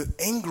got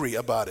angry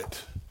about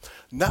it.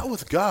 Not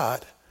with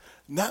God,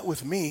 not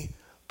with me,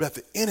 but at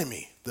the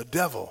enemy, the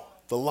devil,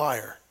 the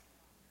liar.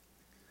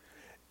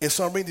 And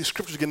so I'm reading these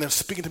scriptures again, they're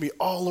speaking to me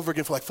all over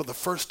again for the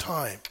first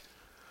time.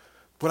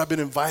 What I've been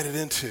invited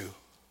into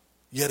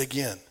yet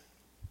again.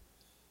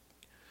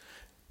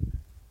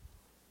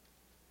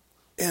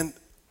 And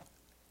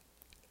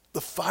the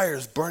fire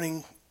is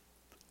burning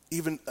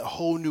even a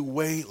whole new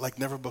way like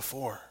never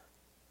before.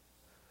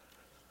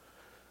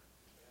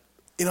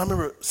 I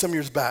remember some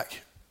years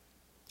back,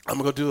 I'm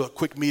going to go do a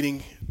quick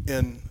meeting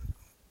in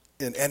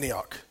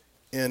Antioch.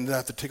 And then I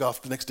have to take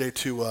off the next day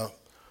to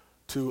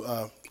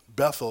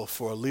Bethel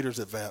for a leader's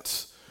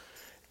advance.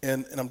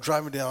 And I'm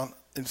driving down,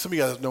 and some of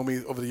you guys know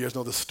me over the years,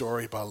 know this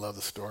story, but I love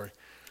this story.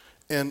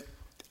 And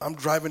I'm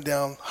driving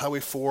down Highway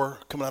 4,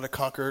 coming out of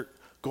Concord,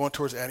 going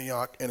towards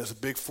Antioch, and it's a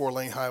big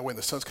 4-lane highway, and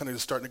the sun's kind of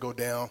just starting to go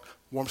down,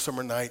 warm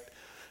summer night,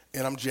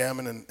 and I'm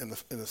jamming in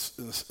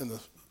the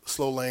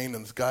slow lane,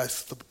 and this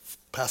guy's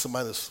passing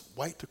by this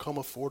white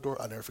Tacoma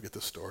 4-door, I'll never forget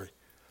this story,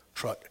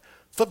 truck,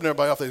 flipping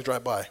everybody off, they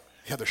drive by.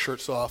 They have their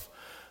shirts off.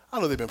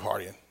 I know they've been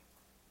partying.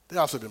 They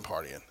also been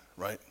partying,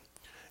 right?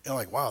 And I'm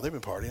like, wow, they've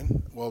been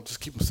partying. Well, just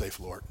keep them safe,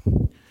 Lord.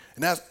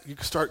 And as you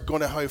can start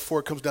going down Highway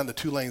 4, it comes down to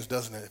 2 lanes,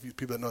 doesn't it? If you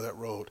people that know that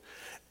road.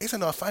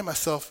 And I find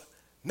myself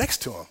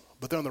next to them,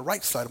 but they're on the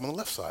right side, I'm on the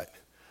left side.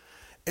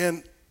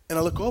 And I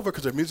look over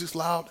because their music's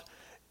loud,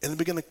 and they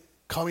begin to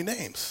call me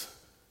names.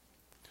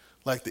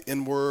 Like the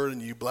N-word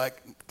and you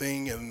black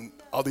thing and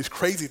all these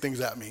crazy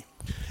things at me.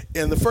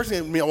 And the first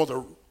thing I want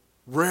to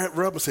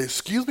rub and say,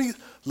 excuse me,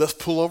 let's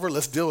pull over,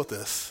 let's deal with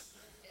this.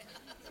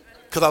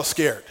 Because I was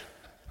scared.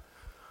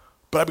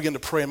 But I began to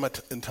pray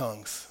in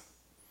tongues,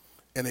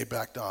 and they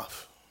backed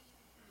off.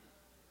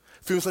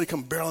 A few minutes later, they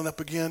come barreling up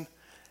again,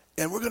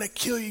 and we're going to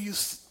kill you,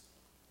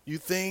 you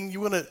thing.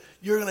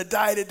 You're gonna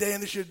die today,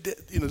 and this your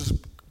just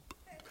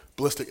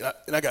ballistic,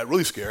 and I got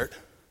really scared.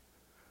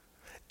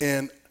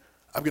 And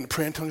I'm going to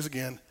pray in tongues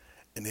again,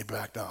 and they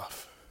backed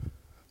off.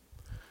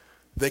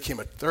 They came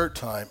a third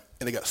time,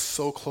 and they got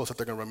so close that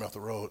they're going to run me off the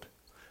road,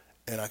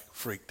 and I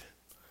freaked.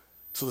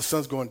 So the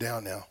sun's going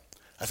down now.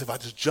 I said, if I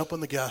just jump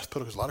on the gas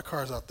pedal, there's a lot of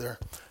cars out there,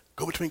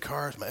 go between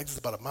cars, my exit's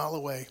about a mile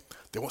away,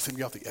 they won't see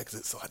me off the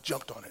exit, so I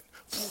jumped on it,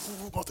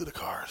 going through the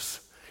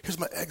cars. Here's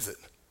my exit.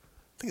 I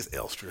think it's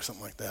L Street or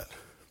something like that.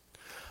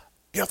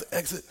 Get off the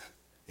exit,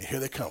 and here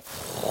they come.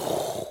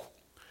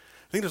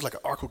 I think there's like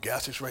an Arco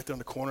gas station right there in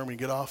the corner when you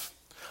get off.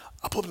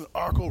 I pulled an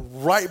Arco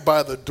right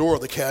by the door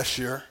of the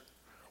cashier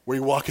where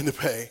you walk in to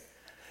pay,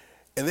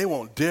 and they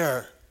won't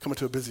dare come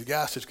into a busy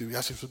gas station because the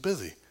gas station was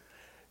busy.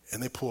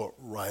 And they pull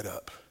right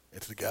up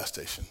into the gas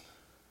station.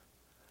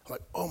 I'm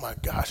like, oh my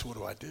gosh, what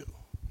do I do?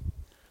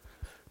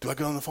 Do I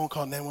get on the phone,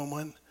 call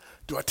 911?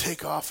 Do I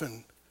take off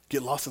and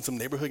get lost in some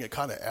neighborhood and get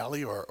caught in an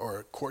alley or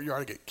a courtyard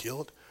and get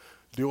killed?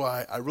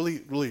 I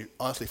really, really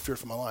honestly feared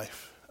for my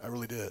life. I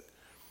really did.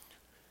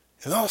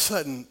 And all of a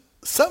sudden,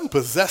 something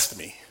possessed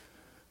me.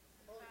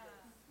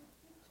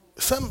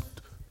 Something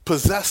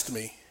possessed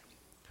me.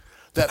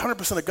 That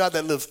 100% of God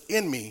that lives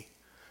in me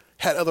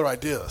had other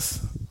ideas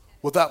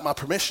without my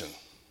permission.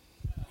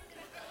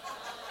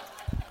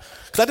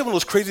 Because I did one of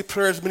those crazy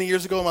prayers many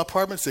years ago in my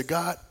apartment. Said,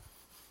 God,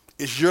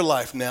 it's your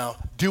life now.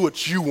 Do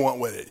what you want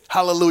with it.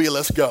 Hallelujah,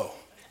 let's go.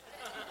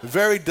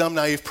 Very dumb,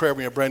 naive prayer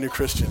when you're a brand new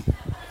Christian.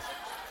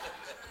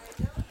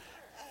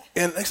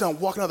 And next time I'm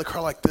walking out of the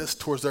car like this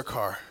towards their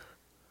car.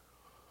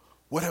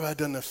 What have I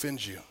done to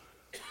offend you?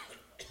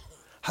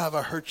 How have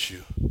I hurt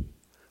you?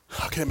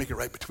 How can I make it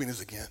right between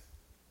us again?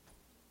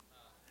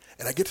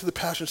 And I get to the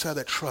passenger side of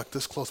that truck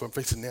this close where I'm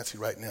facing Nancy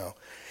right now.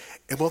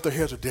 And both their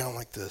heads are down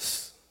like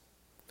this.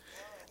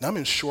 Now I'm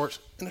in shorts,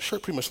 and a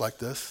shirt pretty much like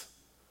this.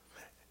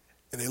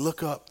 And they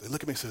look up, they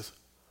look at me and says,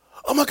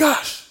 oh my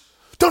gosh,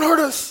 don't hurt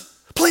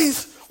us.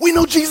 Please, we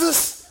know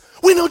Jesus.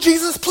 We know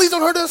Jesus. Please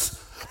don't hurt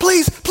us.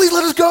 Please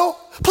let us go.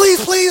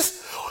 Please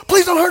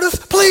don't hurt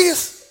us.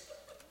 Please.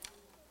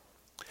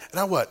 And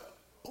I went,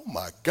 oh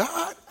my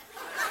God.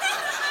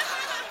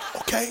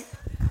 Okay.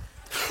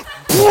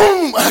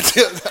 Boom,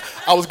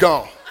 I was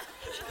gone.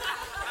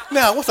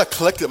 Now, once I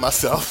collected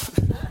myself,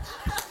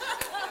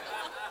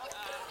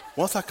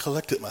 I was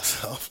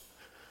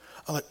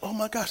like, oh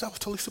my gosh, that was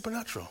totally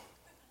supernatural.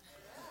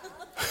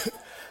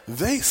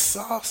 They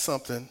saw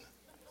something,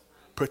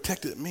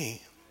 protected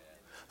me,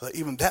 like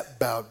even that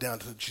bowed down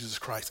to Jesus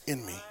Christ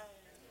in me.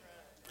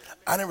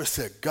 I never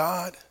said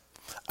God,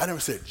 I never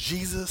said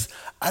Jesus,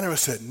 I never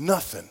said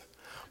nothing.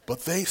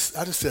 But I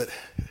just said,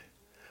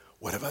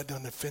 what have I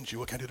done to offend you?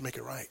 What can I do to make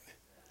it right?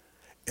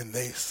 And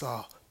they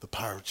saw the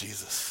power of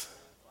Jesus.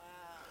 Wow.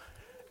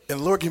 And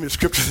the Lord gave me the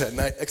scripture that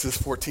night, Exodus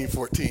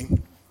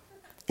 14:14.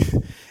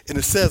 And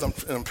it says,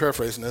 I'm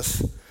paraphrasing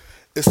this,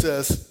 it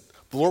says,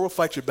 the Lord will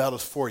fight your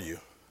battles for you.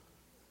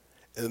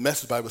 And the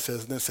Message Bible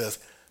says, and then it says,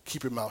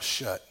 keep your mouth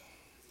shut.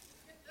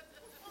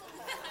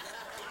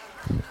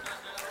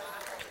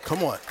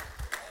 Come on.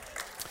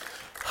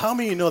 How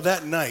many of you know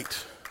that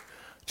night,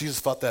 Jesus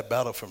fought that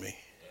battle for me?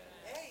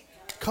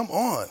 Come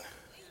on.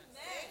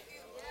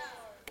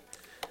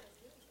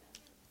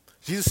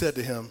 Jesus said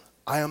to him,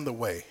 I am the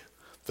way,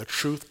 the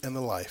truth, and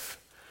the life.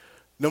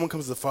 No one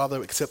comes to the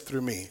Father except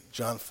through me.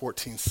 John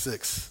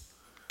 14:6.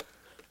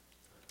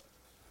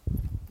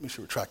 Make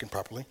sure we're tracking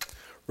properly.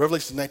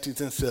 Revelation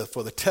 19:10 says,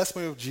 for the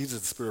testimony of Jesus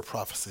is the spirit of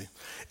prophecy.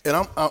 And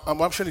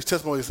I'm sharing these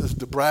testimonies is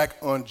to brag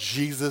on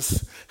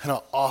Jesus and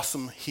how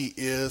awesome he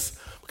is.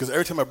 Because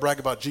every time I brag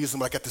about Jesus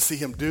and what I got to see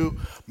him do,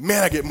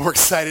 man, I get more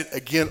excited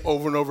again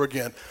over and over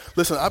again.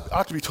 Listen, I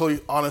have to be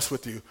totally honest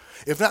with you.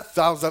 If not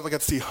thousands, I've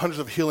got to see hundreds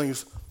of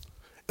healings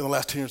in the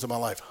last 10 years of my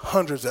life.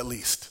 Hundreds at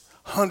least.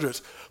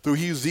 Hundreds. Through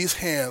he used these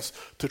hands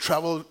to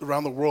travel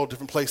around the world,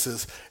 different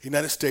places,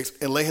 United States,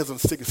 and lay hands on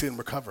the sick and see them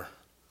recover.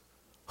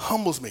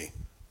 Humbles me.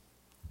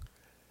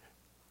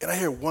 And I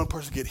hear one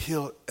person get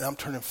healed, and I'm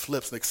turning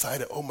flips and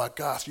excited. Oh, my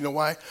gosh. You know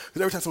why?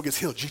 Because every time someone gets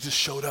healed, Jesus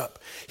showed up.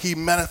 He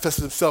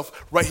manifested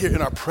himself right here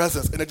in our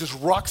presence, and it just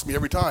rocks me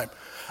every time.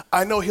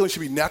 I know healing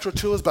should be natural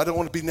to us, but I don't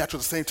want to be natural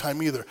at the same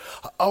time either.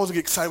 I always get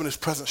excited when his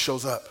presence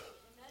shows up.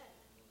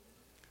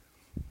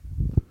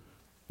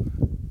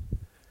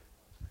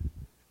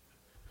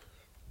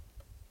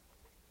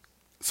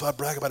 So I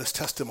brag about his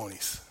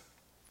testimonies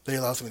that he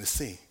allows me to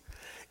see.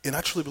 And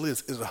I truly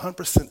believe it's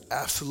 100%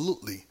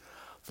 absolutely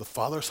the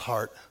Father's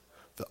heart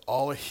that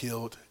all are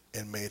healed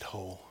and made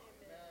whole.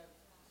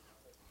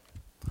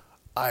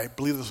 I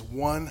believe it's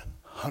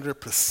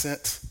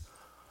 100%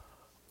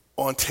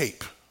 on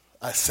tape.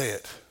 I say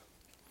it.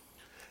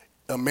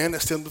 A man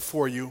that stands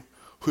before you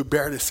who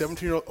buried his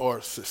 17-year-old,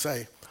 or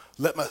say,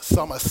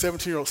 saw my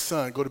 17-year-old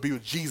son go to be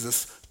with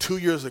Jesus 2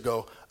 years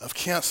ago of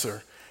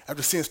cancer.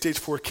 After seeing stage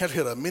 4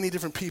 cancer hit many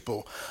different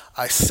people,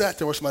 I sat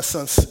there and watched my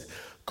son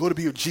go to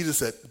be with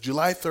Jesus at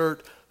July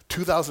 3rd,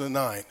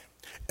 2009.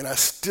 And I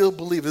still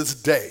believe this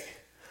day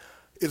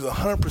it is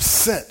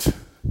 100%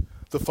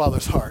 the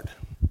Father's heart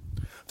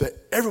that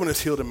everyone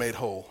is healed and made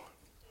whole.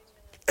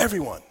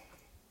 Everyone.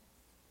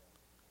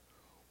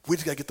 We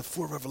just got to get the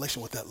full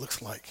revelation what that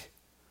looks like.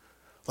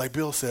 Like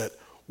Bill said,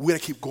 we got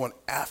to keep going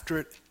after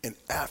it and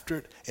after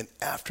it and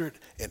after it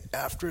and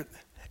after it,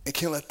 and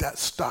can't let that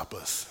stop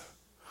us.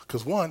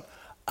 Because one,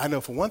 I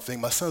know for one thing,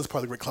 my son's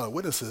probably a great cloud of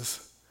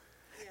witnesses,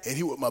 and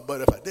he whooped my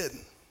butt if I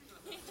didn't.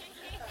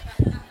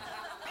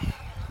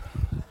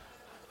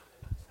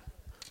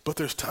 But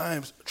there's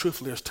times,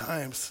 truthfully, there's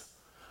times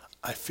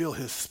I feel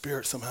his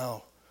spirit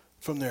somehow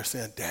from there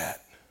saying, Dad,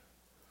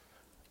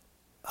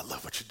 I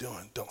love what you're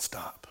doing. Don't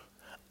stop.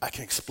 I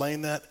can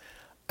explain that.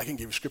 I can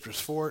give you scriptures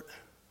for it.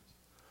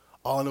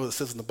 All I know is it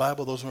says in the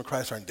Bible, those who are in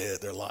Christ aren't dead.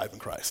 They're alive in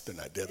Christ. They're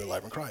not dead. They're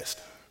alive in Christ.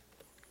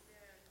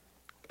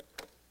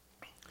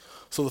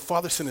 So the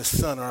Father sent his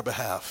Son on our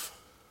behalf.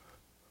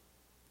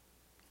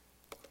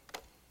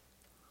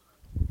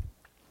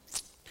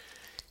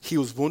 He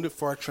was wounded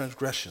for our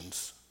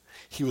transgressions.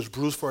 He was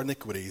bruised for our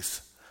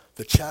iniquities.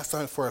 The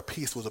chastisement for our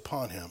peace was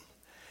upon him.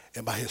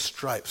 And by his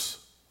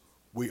stripes,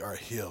 we are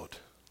healed.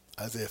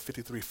 Isaiah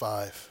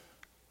 53:5.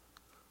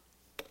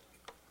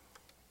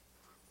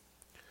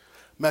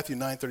 Matthew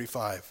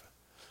 9:35.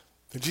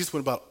 Then Jesus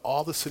went about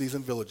all the cities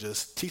and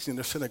villages, teaching in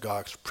their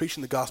synagogues,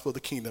 preaching the gospel of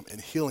the kingdom,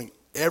 and healing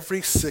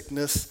every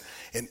sickness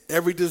and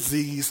every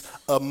disease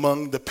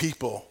among the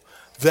people.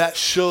 That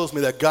shows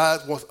me that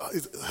God wants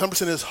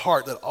 100% in his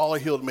heart that all are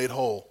healed and made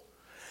whole.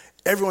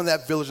 Everyone in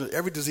that village,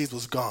 every disease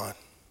was gone.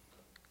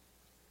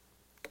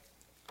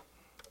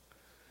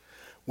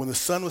 When the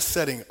sun was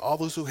setting, all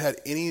those who had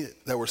any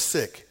that were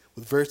sick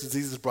with various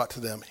diseases brought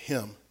them to him,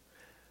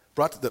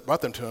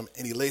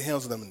 and he laid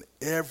hands on them, and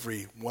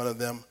every one of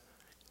them,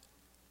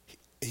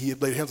 he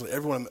laid hands on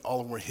everyone, and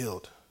all of them were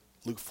healed.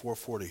 Luke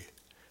 4:40.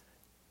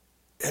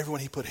 Everyone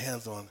he put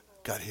hands on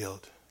got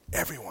healed.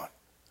 Everyone.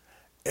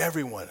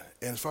 Everyone.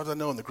 And as far as I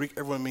know, in the Greek,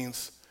 everyone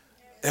means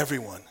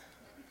everyone.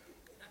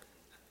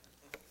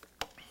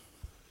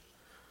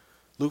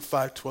 Luke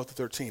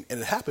 5:12-13. And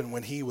it happened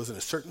when he was in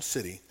a certain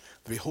city,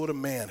 that behold, a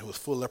man who was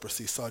full of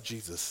leprosy saw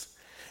Jesus.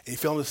 And he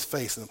fell on his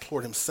face and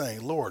implored him,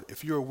 saying, Lord,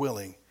 if you are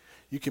willing,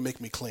 you can make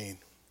me clean.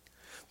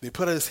 Then he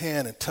put out his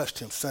hand and touched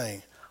him,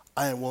 saying,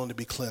 I am willing to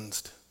be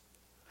cleansed.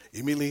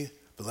 Immediately,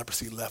 the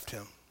leprosy left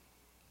him.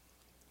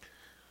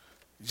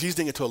 Jesus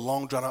didn't get to a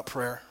long, drawn-out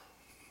prayer.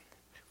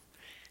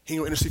 He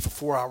didn't intercede for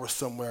 4 hours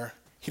somewhere.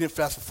 He didn't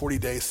fast for 40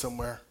 days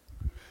somewhere.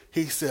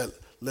 He said,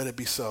 let it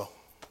be so.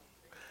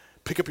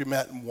 Pick up your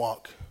mat and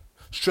walk.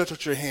 Stretch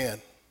out your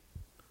hand.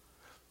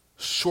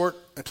 Short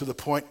and to the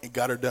point, and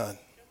got her done.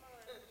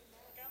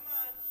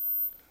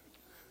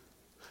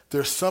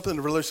 There's something in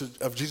the relation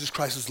of Jesus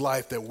Christ's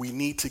life that we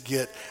need to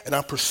get, and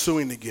I'm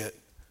pursuing to get.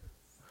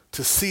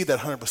 To see that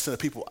 100% of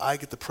people I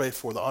get to pray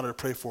for, the honor to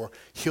pray for,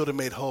 healed and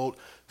made whole,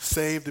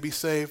 saved to be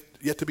saved,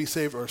 yet to be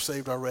saved, or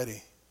saved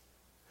already.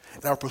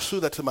 And I will pursue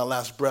that to my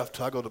last breath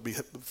till I go to be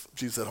with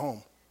Jesus at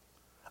home.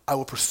 I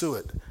will pursue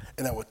it,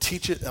 and I will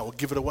teach it, and I will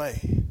give it away,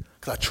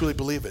 because I truly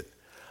believe it.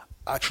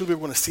 I truly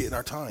want to see it in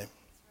our time.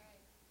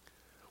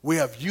 We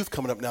have youth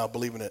coming up now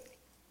believing it.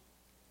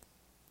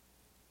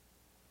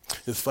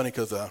 It's funny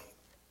because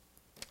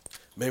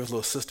Mavis'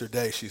 little sister,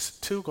 Day, she's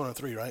 2 going on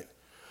 3, right?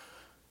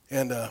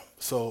 And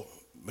so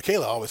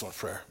Michaela always wants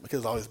prayer.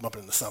 Michaela's always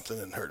bumping into something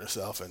and hurting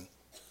herself. And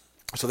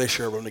so they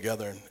share a room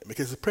together. And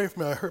Michaela says, pray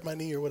for me, I hurt my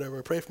knee or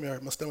whatever. Pray for me,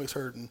 my stomach's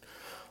hurting.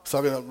 So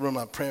I'm in the room,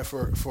 I'm praying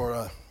for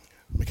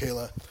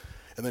Michaela.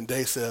 And then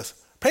Day says,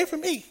 pray for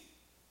me.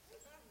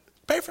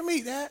 Pray for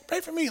me, Dad.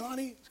 Pray for me,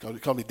 Lonnie. She's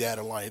call me Dad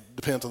or Lonnie. It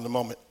depends on the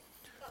moment.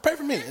 Pray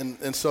for me.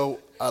 And so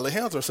I lay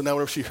hands on her. So now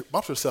whenever she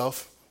bumps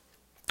herself,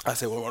 I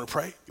say, well, you want to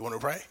pray? You want to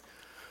pray?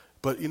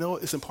 But you know,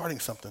 it's imparting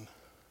something.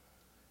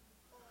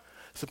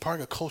 It's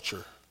imparting a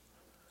culture.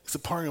 It's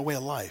imparting a way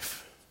of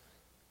life.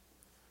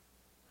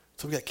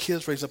 So we got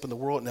kids raised up in the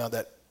world now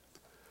that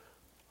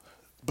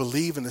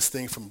believe in this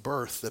thing from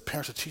birth, that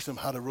parents are teaching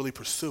them how to really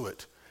pursue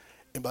it.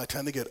 And by the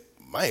time they get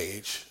my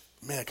age,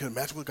 man, can you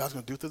imagine what God's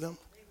going to do to them?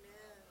 Amen.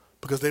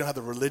 Because they don't have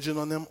the religion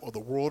on them or the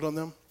world on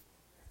them.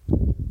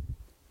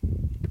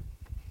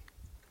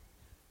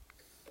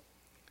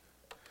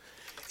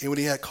 And when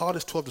he had called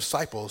his 12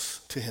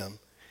 disciples to him,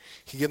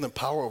 he gave them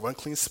power over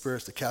unclean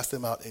spirits to cast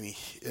them out and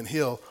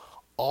heal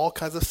all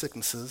kinds of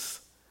sicknesses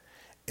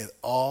and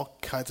all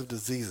kinds of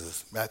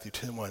diseases. Matthew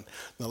 10:1.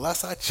 Now,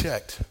 last I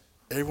checked,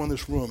 everyone in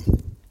this room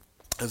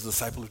is a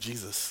disciple of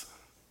Jesus.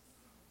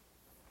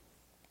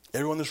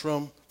 Everyone in this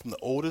room, from the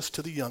oldest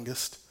to the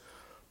youngest,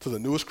 to the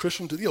newest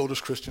Christian to the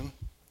oldest Christian,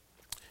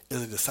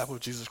 is a disciple of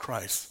Jesus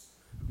Christ.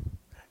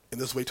 And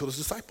this is what he told his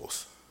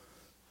disciples.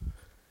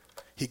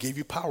 He gave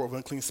you power over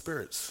unclean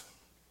spirits.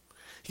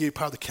 He gave you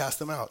power to cast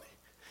them out.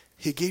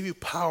 He gave you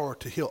power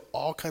to heal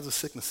all kinds of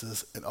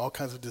sicknesses and all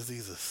kinds of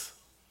diseases.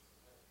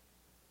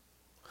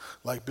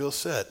 Like Bill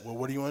said, well,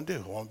 what do you want to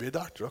do? I want to be a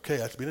doctor.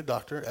 Okay, after being a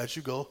doctor, as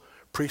you go,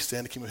 preach,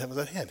 stand, the kingdom of heaven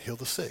is at hand. Heal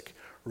the sick,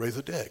 raise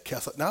the dead,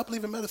 cast out. Now, I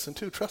believe in medicine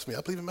too. Trust me,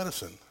 I believe in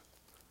medicine.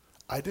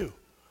 I do.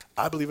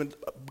 I believe in,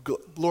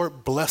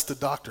 Lord, bless the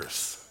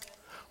doctors.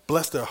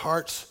 Bless their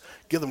hearts.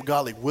 Give them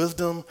godly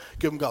wisdom.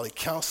 Give them godly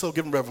counsel.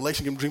 Give them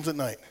revelation. Give them dreams at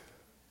night.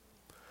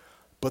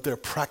 But they're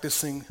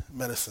practicing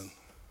medicine.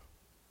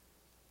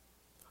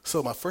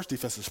 So my first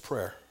defense is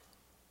prayer.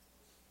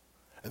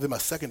 And then my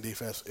second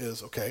defense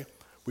is, okay,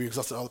 we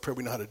exhausted all the prayer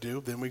we know how to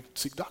do, then we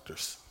seek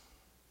doctors.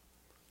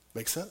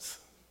 Make sense?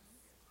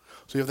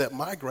 So you have that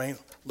migraine,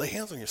 lay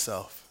hands on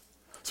yourself.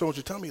 So what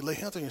you're telling me, lay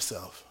hands on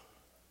yourself.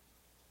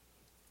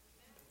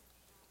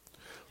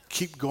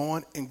 Keep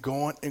going and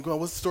going and going.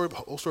 What's the story,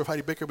 old story of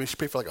Heidi Baker? I mean, she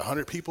prayed for like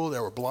 100 people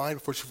that were blind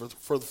before she,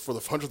 for the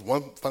 100th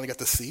one finally got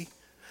to see.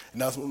 And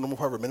now it's no more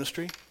part of her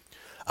ministry.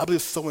 I believe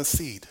it's sowing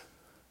seed.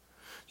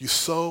 You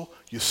sow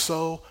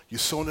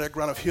into that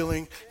ground of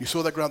healing. You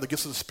sow that ground of the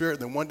gifts of the Spirit,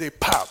 and then one day,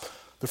 pop,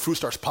 the fruit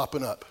starts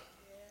popping up.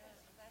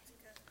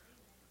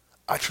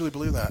 I truly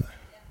believe that.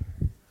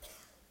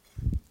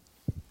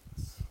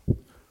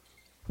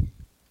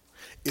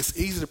 It's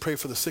easy to pray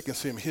for the sick and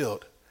see them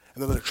healed,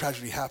 and then let a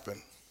tragedy happen.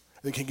 And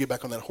then you can get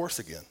back on that horse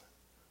again.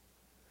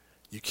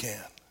 You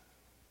can.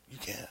 You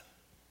can.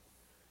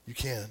 You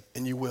can,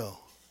 and you will,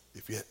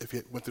 if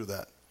you went through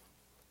that.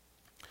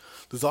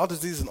 Does all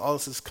disease and all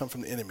this come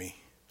from the enemy?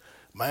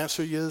 My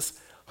answer is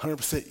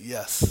 100%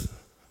 yes.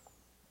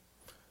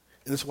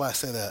 And this is why I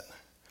say that.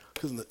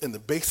 Because in the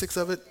basics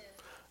of it,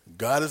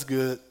 God is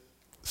good,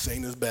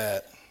 Satan is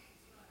bad.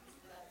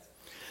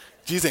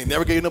 Jesus ain't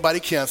never gave nobody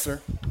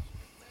cancer.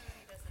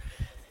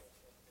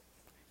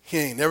 He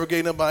ain't never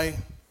gave nobody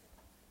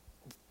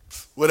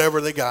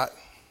whatever they got.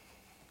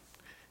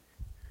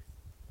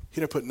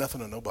 He didn't put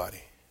nothing on nobody.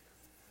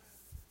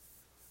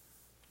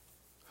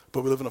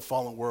 But we live in a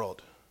fallen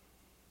world.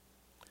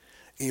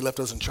 And he left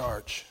us in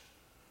charge.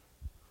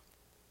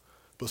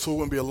 But so we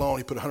wouldn't be alone,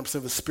 he put 100%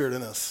 of his Spirit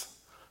in us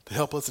to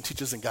help us and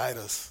teach us and guide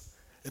us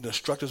and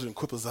instruct us and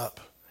equip us up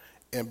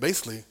and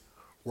basically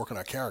work on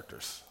our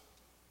characters.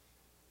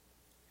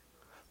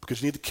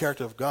 Because you need the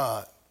character of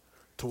God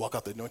to walk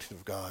out the anointing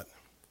of God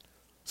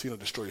so you don't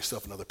destroy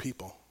yourself and other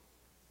people.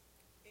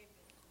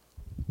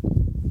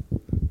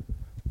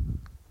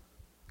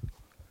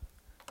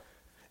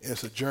 And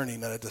it's a journey,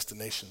 not a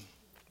destination.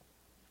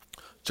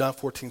 John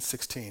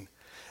 14:16.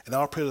 And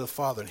I'll pray to the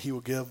Father, and he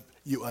will give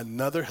you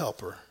another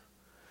helper,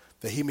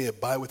 that he may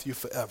abide with you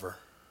forever.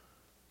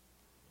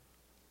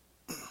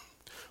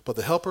 But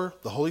the helper,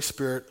 the Holy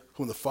Spirit,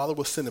 whom the Father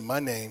will send in my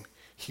name,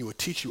 he will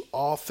teach you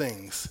all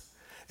things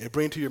and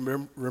bring to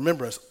your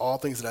remembrance all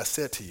things that I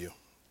said to you.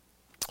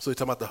 So he's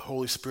talking about the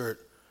Holy Spirit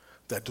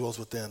that dwells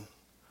within,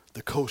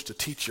 the coach, the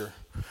teacher.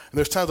 And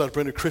there's times I was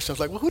bring to Christians,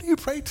 like, well, who do you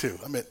pray to?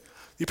 I mean, do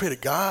you pray to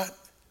God?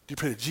 Do you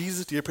pray to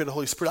Jesus? Do you pray to the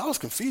Holy Spirit? I was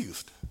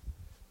confused.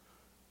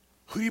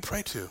 Who do you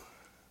pray to?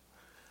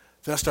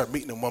 Then I started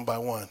meeting them one by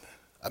one.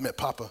 I met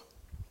Papa.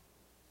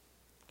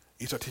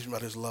 He started teaching me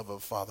about his love of a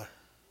father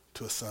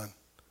to a son.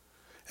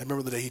 And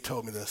remember the day he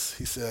told me this.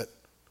 He said,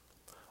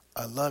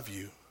 I love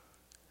you,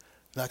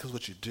 not because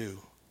what you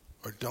do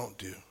or don't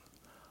do.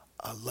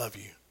 I love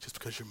you just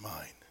because you're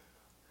mine.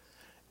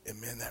 And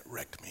man, that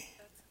wrecked me.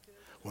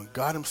 When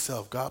God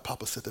himself, God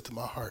Papa said that to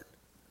my heart,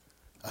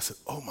 I said,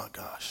 oh my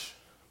gosh.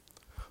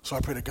 So I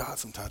pray to God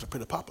sometimes. I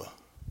pray to Papa.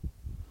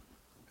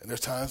 And there's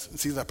times and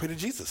seasons I pray to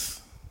Jesus,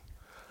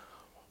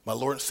 my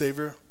Lord and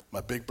Savior,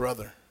 my big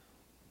brother.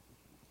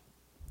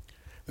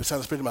 There's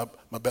times I pray to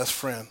my best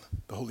friend,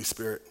 the Holy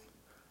Spirit,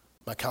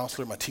 my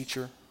counselor, my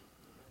teacher,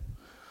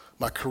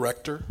 my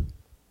corrector,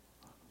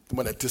 the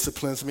one that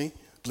disciplines me,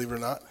 believe it or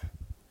not.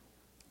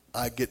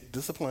 I get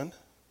disciplined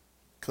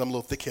because I'm a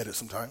little thick-headed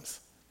sometimes.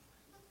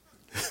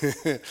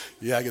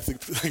 Yeah, I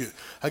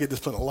get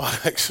disciplined a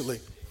lot, actually.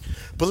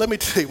 But let me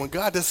tell you, when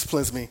God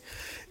disciplines me,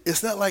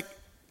 it's not like,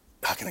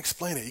 I can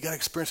explain it. You got to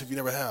experience it if you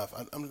never have.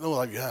 I know a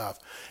lot of you have.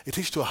 It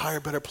takes you to a higher,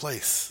 better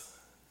place.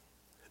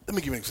 Let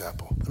me give you an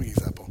example.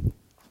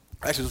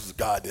 Actually, this was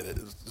God did it.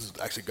 This is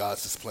actually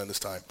God's discipline this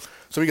time.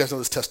 Some of you guys know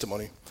this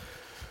testimony.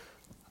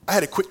 I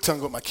had a quick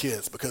tongue with my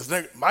kids because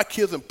my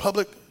kids in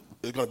public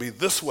is going to be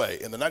this way,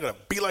 and they're not going to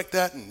be like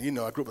that. And,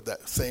 I grew up with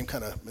that same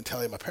kind of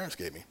mentality my parents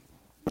gave me.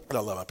 And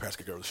I love my parents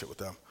could go over the shit with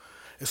them.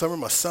 And so I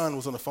remember my son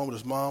was on the phone with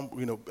his mom.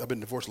 I've been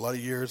divorced a lot of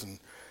years, and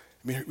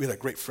we had a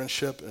great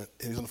friendship. And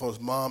he was on the phone with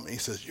his mom, and he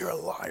says, "You're a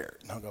liar,"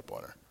 and hung up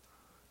on her.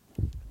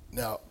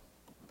 Now,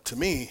 to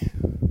me,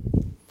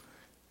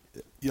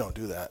 you don't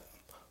do that.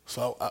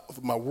 So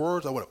my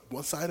words, I went up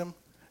one side of him,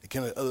 and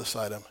came to the other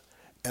side of him,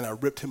 and I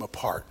ripped him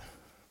apart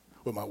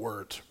with my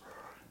words.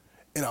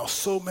 And I was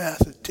so mad.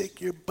 I said,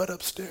 "Take your butt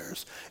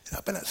upstairs." And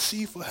I've been at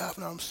sea for half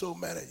an hour. I'm so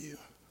mad at you.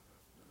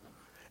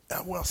 And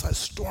I went outside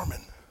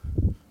storming,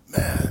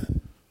 mad.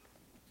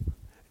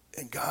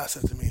 And God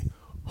said to me,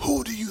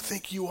 "Who do you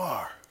think you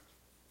are?"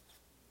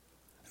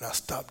 And I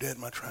stopped dead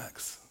in my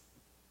tracks.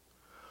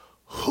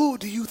 Who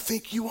do you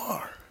think you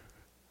are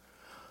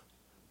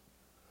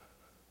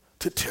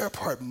to tear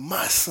apart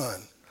my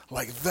son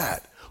like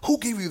that? Who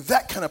gave you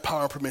that kind of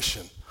power and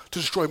permission to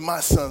destroy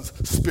my son's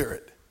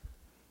spirit?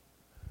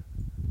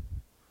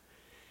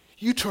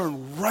 You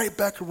turn right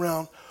back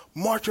around,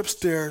 march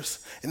upstairs,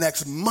 and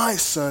ask my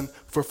son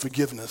for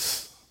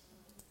forgiveness.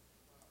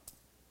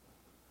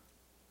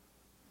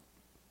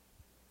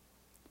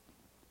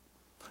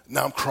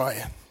 Now I'm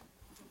crying.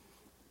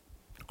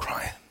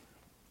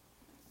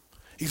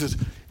 He says,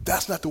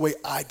 That's not the way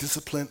I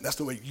discipline. That's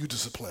the way you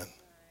discipline.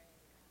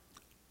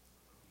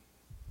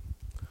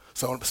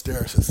 So I went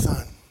upstairs and said,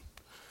 son,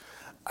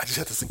 I just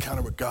had this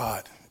encounter with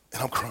God,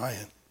 and I'm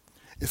crying.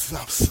 He says,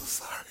 I'm so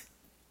sorry.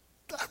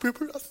 I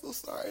remember, I'm so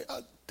sorry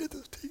I did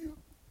this to you.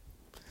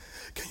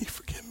 Can you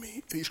forgive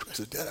me? And he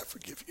said, Dad, I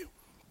forgive you.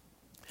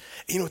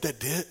 And you know what that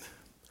did?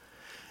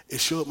 It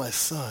showed my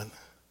son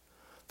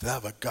that I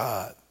have a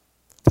God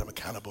that I'm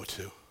accountable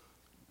to.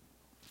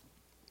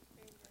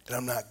 And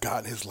I'm not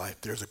God in his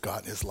life. There's a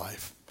God in his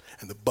life.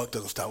 And the buck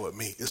doesn't stop with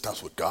me. It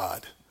stops with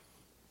God.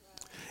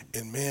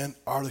 And man,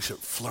 our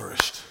relationship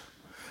flourished.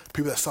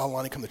 People that saw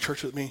Lonnie come to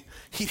church with me,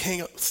 he'd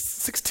hang up,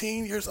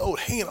 16 years old,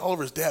 hanging all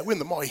over his dad. We're in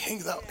the mall, he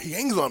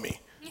hangs on me.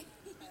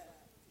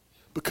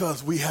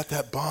 Because we have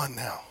that bond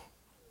now.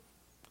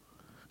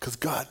 Because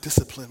God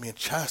disciplined me and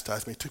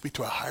chastised me, took me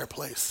to a higher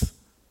place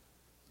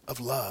of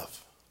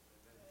love.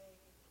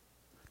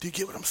 Do you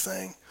get what I'm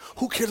saying?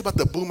 Who cares about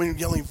the booming,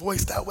 yelling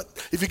voice?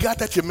 If you got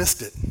that, you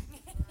missed it.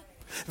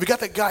 If you got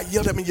that guy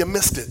yelled at me, you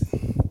missed it.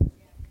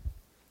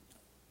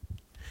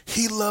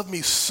 He loved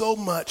me so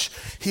much.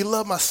 He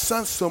loved my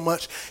son so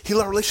much. He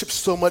loved our relationship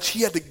so much.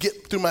 He had to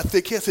get through my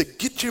thick head and say,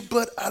 get your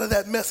butt out of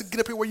that mess and get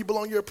up here where you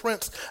belong. You're a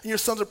prince and your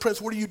son's a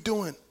prince. What are you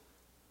doing?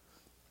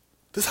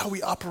 This is how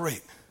we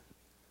operate.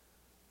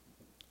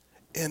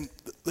 And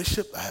the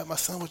relationship I had with my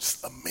son was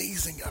just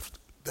amazing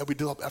that we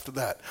developed after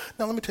that.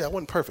 Now, let me tell you, I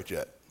wasn't perfect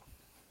yet.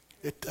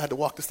 I had to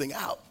walk this thing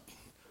out.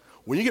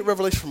 When you get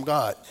revelation from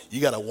God,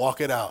 you got to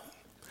walk it out.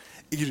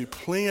 It gives you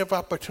plenty of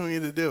opportunity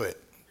to do it.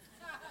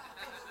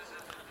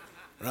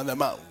 Around that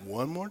mountain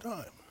one more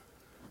time.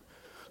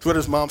 So we're at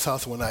his mom's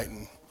house one night,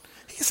 and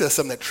he said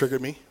something that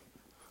triggered me.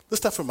 This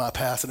stuff from my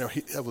past I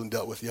haven't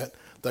dealt with yet,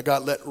 that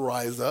God let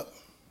rise up.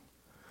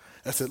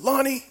 And I said,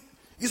 Lonnie.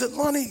 He said,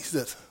 Lonnie. He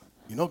said,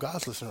 you know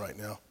God's listening right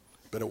now.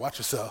 You better watch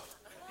yourself.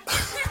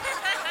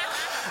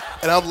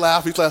 And I'm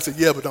laughing. He's laughing. I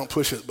said, yeah, but don't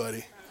push it,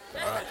 buddy.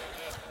 All right.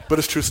 But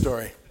it's a true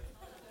story.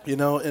 You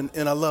know, and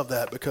I love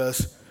that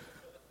because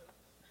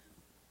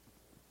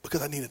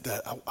I needed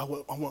that. I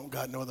want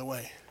God no other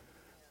way.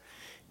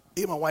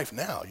 Even my wife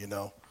now, you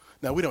know.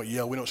 Now, we don't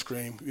yell, we don't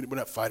scream, we're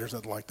not fighters,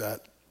 nothing like that.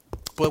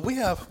 But we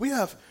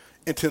have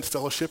intense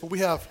fellowship, and we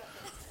have...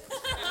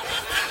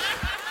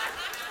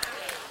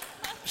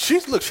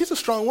 She's a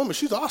strong woman.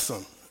 She's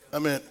awesome. I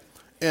mean,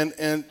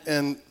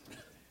 and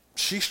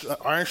she's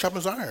iron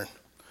sharpens iron.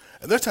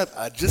 And there's times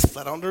I just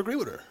flat out don't agree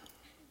with her.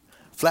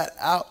 Flat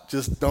out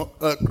just don't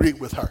agree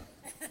with her.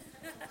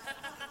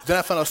 Then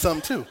I found out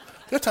something, too.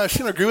 There's times she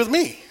don't agree with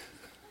me.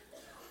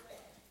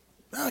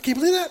 Now, can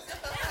you believe that?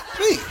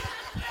 Me.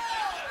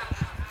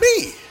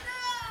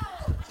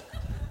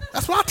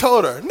 That's what I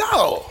told her.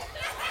 No.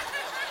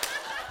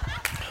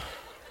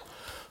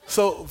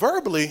 So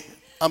verbally,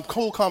 I'm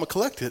cool, calm, and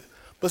collected,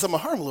 but in my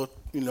heart, I'm a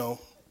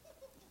little,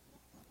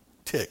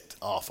 ticked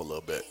off a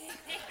little bit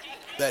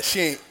that she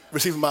ain't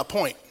receiving my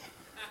point.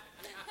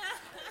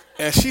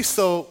 And she's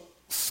so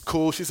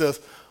cool. She says,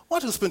 "Why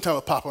don't you spend time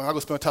with Papa? And I'll go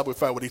spend time with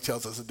Father. What he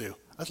tells us to do."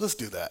 I said, "Let's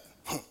do that."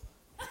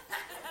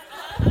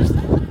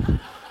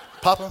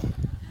 Papa,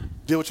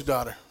 deal with your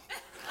daughter.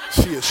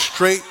 She is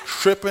straight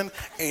tripping,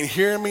 ain't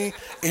hearing me, ain't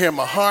hearing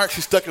my heart.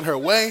 She's stuck in her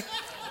way.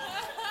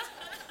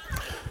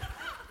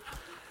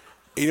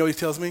 And you know what he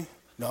tells me?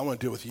 No, I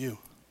want to deal with you.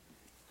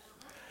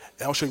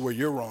 And I'll show you where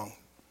you're wrong.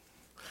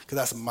 Because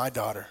that's my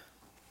daughter.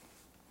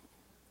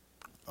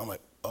 I'm like,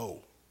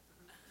 oh.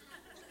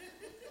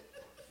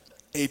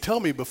 And he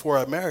told me before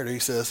I married her, he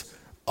says,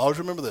 always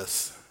remember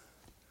this.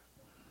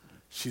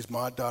 She's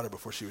my daughter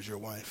before she was your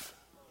wife.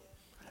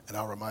 And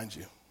I'll remind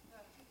you.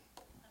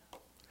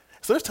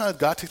 So there's times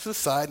God takes us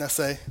aside and I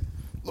say,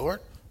 Lord,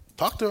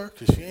 talk to her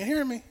because she ain't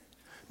hearing me.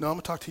 No, I'm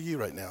going to talk to you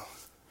right now.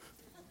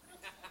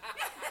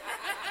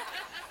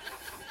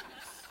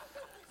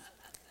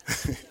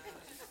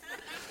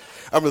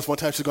 I remember this one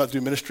time she was going to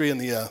do ministry in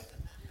to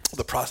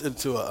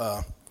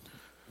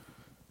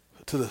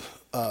the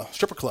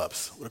stripper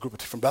clubs with a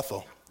group from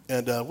Bethel.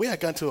 And we had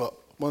gone to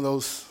one of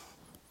those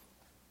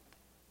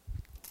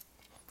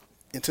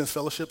intense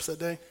fellowships that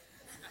day.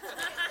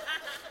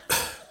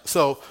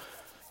 So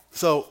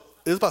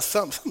it was about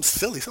something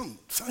silly. I don't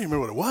even remember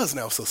what it was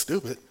now. It was so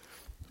stupid.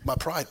 My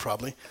pride,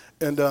 probably.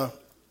 And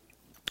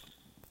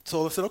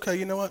so I said, okay,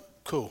 you know what?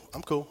 Cool.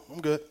 I'm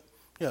good.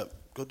 Yeah,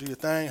 go do your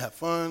thing, have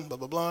fun, blah,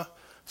 blah, blah.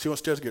 She went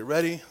upstairs to get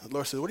ready. The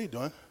Lord said, what are you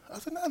doing? I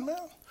said, nothing, man.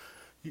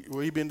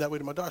 Were you being that way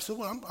to my daughter? I said,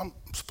 well, I'm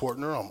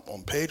supporting her. I'm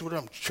on page with her.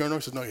 I'm cheering her.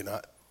 He said, no, you're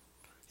not.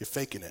 You're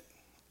faking it.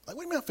 Like,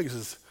 what do you mean I'm faking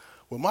this?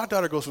 When my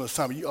daughter goes on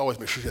assignment, you always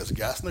make sure she has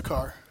gas in the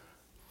car,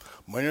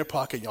 money in her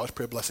pocket, and you always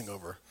pray a blessing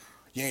over her.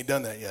 You ain't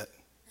done that yet.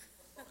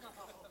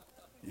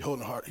 You're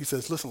holding her heart. He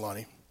says, listen,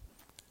 Lonnie,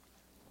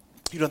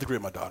 you don't have to agree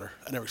with my daughter.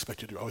 I never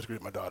expect you to always agree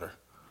with my daughter.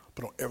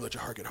 But don't ever let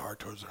your heart get hard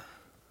towards her.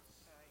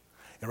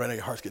 And right now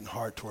your heart's getting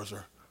hard towards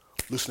her.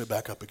 Loosen it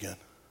back up again.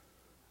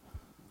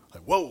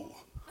 Like, whoa.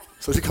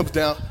 So she comes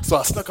down. So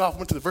I snuck off,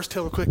 went to the Verse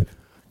Tail real quick,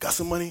 got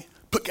some money,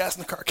 put gas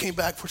in the car, came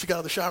back before she got out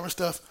of the shower and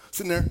stuff,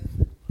 sitting there.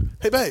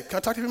 Hey, babe, can I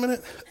talk to you for a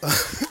minute?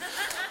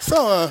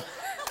 So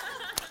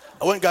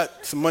I went and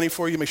got some money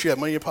for you, make sure you have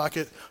money in your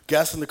pocket,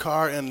 gas in the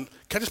car, and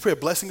can I just pray a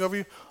blessing over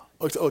you?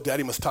 Oh,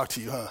 Daddy must talk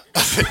to you, huh?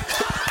 I said,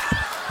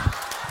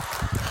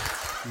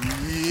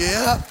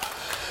 yeah.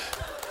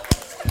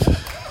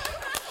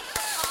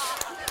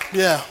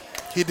 Yeah,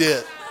 he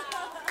did.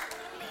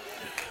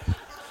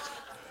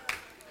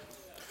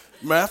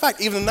 Matter of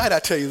fact, even tonight I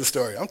tell you the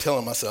story. I'm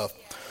telling myself.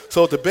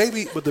 So with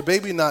the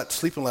baby not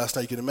sleeping last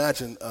night, you can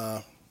imagine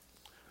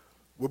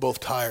we're both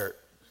tired.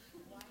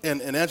 And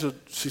Angela,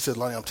 she said,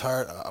 Lonnie, I'm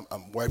tired.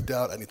 I'm wiped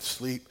out. I need to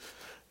sleep.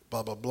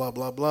 Blah, blah, blah,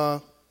 blah,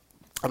 blah.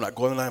 I'm not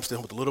going tonight. I'm staying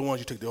home with the little ones.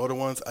 You take the older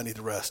ones. I need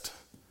to rest.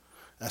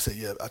 And I said,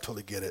 yeah, I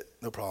totally get it.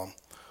 No problem.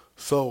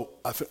 So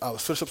I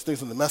was finishing up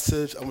things in the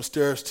message. I went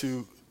upstairs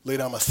to lay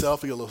down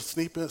myself, get a little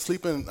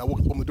sleeping. I woke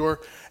up on the door,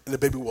 and the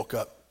baby woke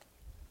up.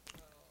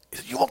 He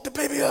said, you woke the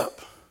baby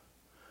up.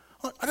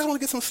 I just want to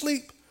get some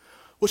sleep.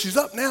 Well, she's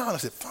up now. And I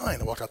said,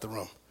 fine. I walked out the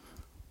room.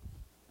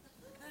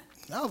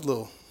 I was a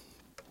little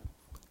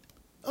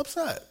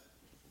upset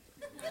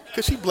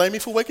because she blamed me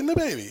for waking the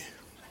baby.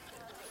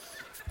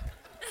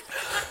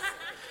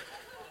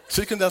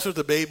 She came downstairs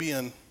with the baby,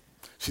 and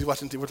she's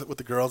watching TV with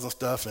the girls and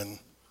stuff. And,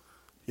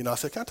 I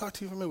said, can I talk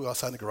to you for a minute? We were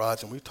outside in the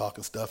garage, and we talk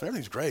and stuff. And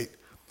everything's great,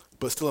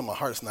 but still in my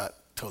heart, it's not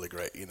totally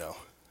great,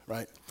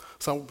 right?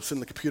 So I'm sitting in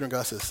the computer, and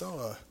God says,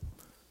 so,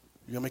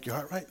 you going to make your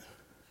heart right?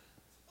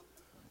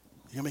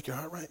 You going to make your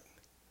heart right?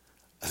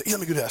 I said, yeah,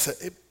 let me do that. I said,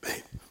 hey,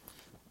 babe,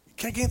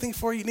 can I get anything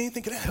for you? You need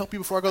anything? Can I help you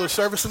before I go to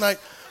service tonight?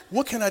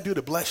 What can I do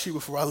to bless you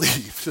before I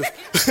leave?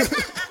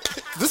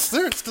 This is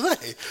serious today.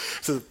 I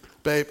said,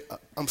 babe,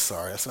 I'm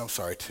sorry. I said, I'm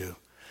sorry too.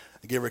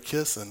 I gave her a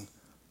kiss and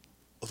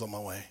was on my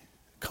way.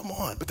 Come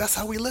on, but that's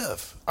how we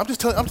live. I'm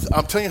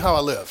telling you how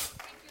I live.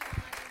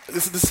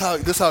 This is how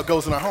it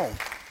goes in our home.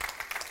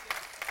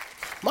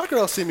 My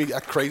girls see me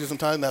act crazy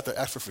sometimes and have to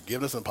ask for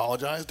forgiveness and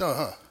apologize, don't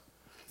huh?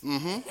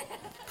 Mm-hmm.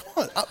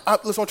 Come on.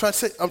 Listen, I'm trying to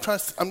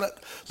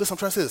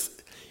say this.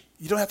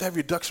 You don't have to have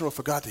your ducks in a row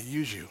for God to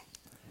use you.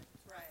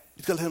 Right.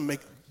 You got to let him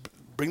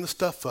bring the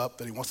stuff up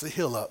that he wants to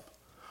heal up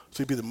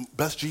so you'd be the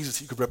best Jesus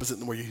he could represent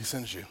in the way he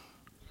sends you.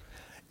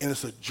 And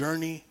it's a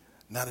journey,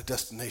 not a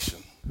destination.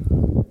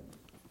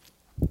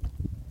 I'm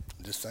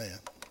just saying.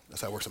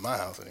 That's how it works in my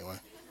house anyway.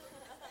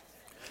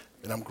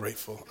 And I'm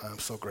grateful. I'm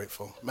so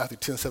grateful. Matthew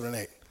 10, 7, and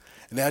 8.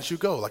 And as you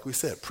go, like we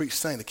said, preach,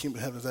 saying, the kingdom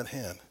of heaven is at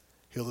hand.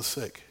 Heal the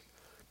sick.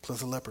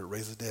 Cleanse the leper.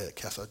 Raise the dead.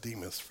 Cast out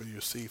demons. Free you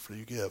receive. Free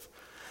you give.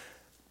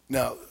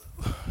 Now,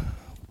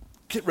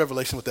 get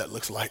revelation what that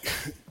looks like.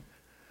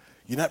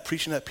 You're not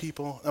preaching at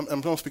people.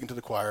 I'm speaking to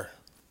the choir.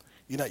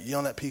 You're not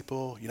yelling at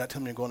people. You're not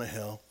telling them you're going to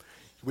hell.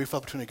 You wait for the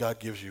opportunity God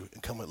gives you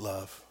and come with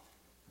love.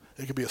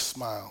 It could be a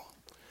smile.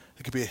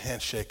 It could be a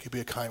handshake. It could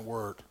be a kind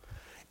word.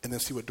 And then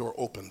see what door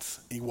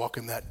opens. And you walk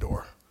in that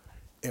door.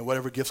 And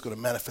whatever gift's going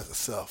to manifest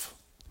itself.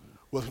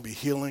 Whether it be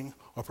healing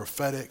or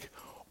prophetic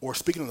or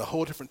speaking in a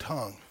whole different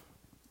tongue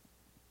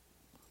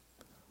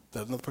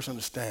that another person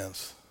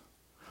understands.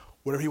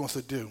 Whatever he wants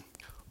to do.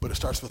 But it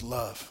starts with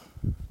love.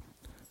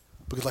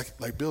 Because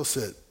like Bill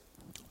said,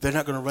 they're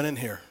not going to run in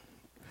here.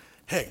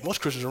 Heck,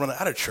 most Christians are running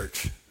out of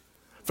church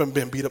from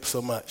being beat up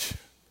so much.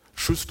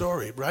 True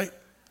story, right?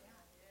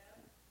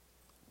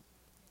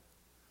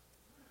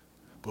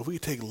 But if we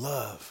take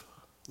love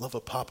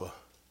of Papa,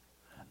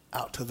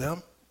 out to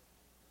them,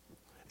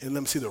 and let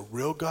them see the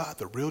real God,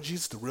 the real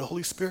Jesus, the real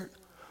Holy Spirit,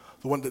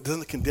 the one that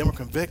doesn't condemn or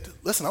convict.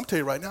 Listen, I'm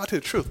telling you right now, I'll tell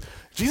you the truth.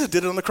 Jesus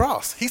did it on the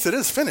cross. He said,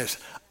 it's finished.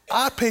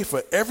 I pay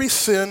for every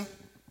sin,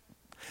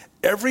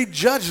 every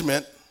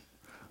judgment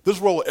this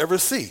world will ever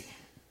see.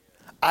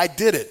 I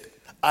did it.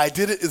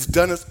 It's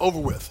done. It's over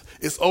with.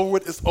 It's over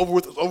with. It's over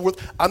with. It's over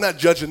with. I'm not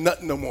judging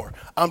nothing no more.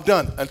 I'm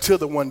done until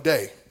the one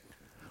day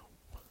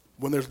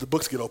when the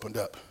books get opened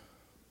up.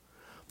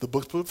 The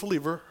books for the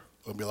believer,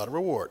 there'll be a lot of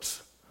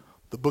rewards.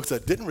 The books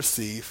that didn't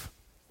receive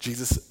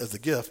Jesus as a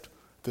gift,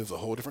 there's a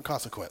whole different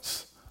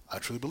consequence. I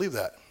truly believe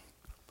that.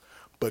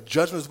 But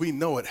judgment as we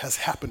know it has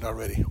happened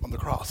already on the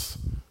cross.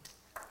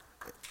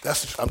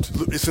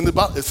 It's in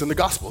the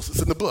Gospels.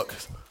 It's in the book.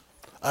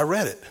 I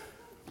read it.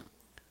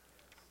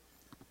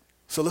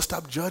 So let's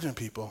stop judging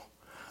people.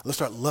 Let's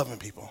start loving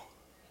people.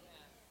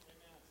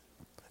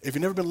 If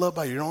you've never been loved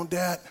by your own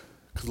dad,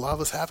 because a lot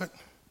of us haven't,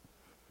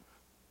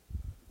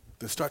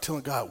 then start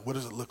telling God, what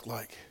does it look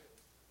like?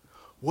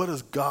 What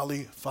does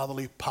godly,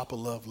 fatherly, papa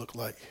love look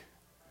like?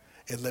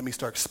 And let me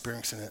start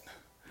experiencing it.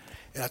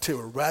 And I tell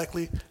you, it will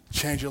radically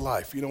change your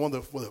life. You know, one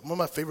of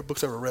my favorite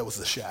books I ever read was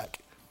The Shack.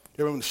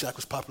 You remember when The Shack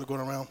was popular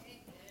going around?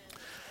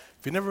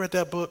 If you never read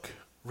that book,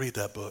 read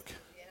that book.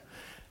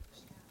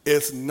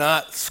 It's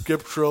not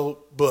scriptural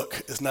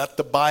book. It's not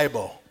the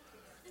Bible.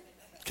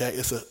 Okay,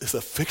 it's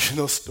a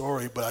fictional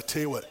story, but I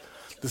tell you what,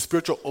 the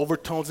spiritual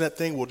overtones in that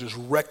thing will just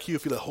wreck you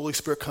if you let the Holy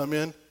Spirit come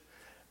in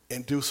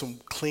and do some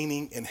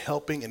cleaning and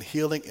helping and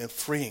healing and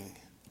freeing.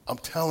 I'm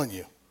telling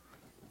you.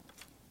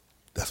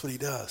 That's what he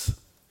does.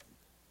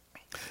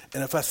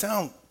 And if I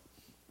sound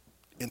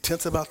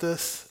intense about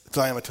this,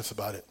 because I am intense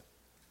about it.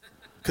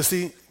 Because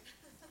see,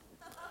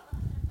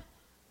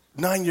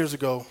 9 years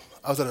ago,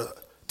 I was at a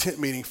tent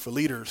meeting for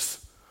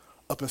leaders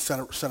up in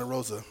Santa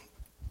Rosa.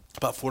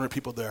 about 400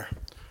 people there.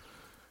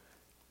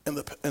 And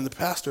the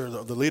pastor,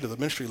 the leader, the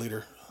ministry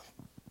leader,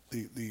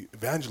 the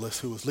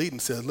evangelist who was leading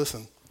said,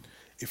 listen,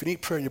 if you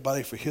need prayer in your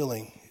body for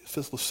healing,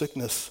 physical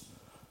sickness,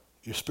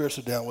 your spirits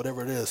are down,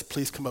 whatever it is,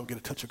 please come up and get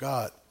a touch of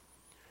God.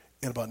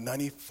 And about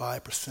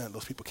 95% of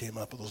those people came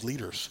up, those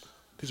leaders.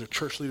 These are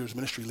church leaders,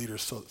 ministry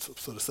leaders, so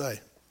to say.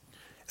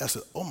 And I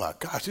said, oh my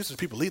gosh, these are the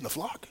people leading the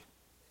flock.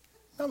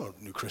 I'm a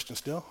new Christian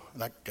still.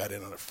 And I got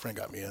in, and a friend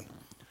got me in.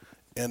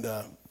 And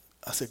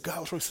I said, God,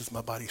 what's wrong? He says,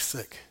 my body's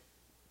sick.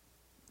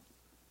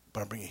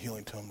 But I'm bringing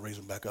healing to him, raise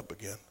him back up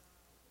again.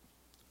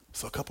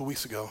 So a couple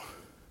weeks ago,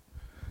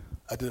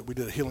 we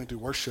did a healing through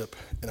worship,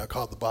 and I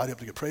called the body up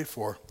to get prayed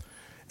for.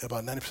 And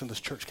about 90% of this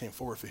church came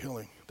forward for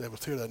healing. They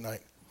was here that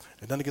night.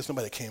 And none against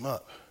nobody that came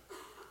up.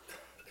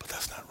 But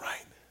that's not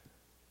right.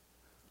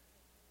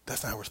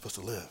 That's not how we're supposed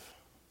to live.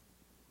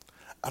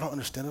 I don't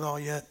understand it all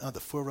yet. The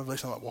full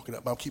revelation, I'm not walking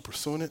up, but I'll keep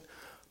pursuing it.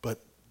 But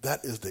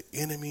that is the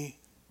enemy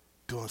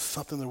doing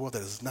something in the world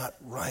that is not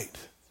right.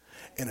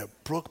 And it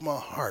broke my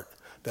heart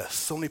that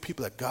so many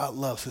people that God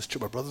loves, his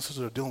children, my brothers and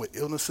sisters, are dealing with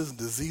illnesses and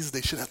diseases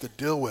they shouldn't have to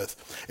deal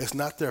with. It's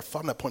not their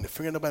fault. I'm not pointing the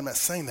finger at nobody. I'm not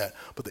saying that.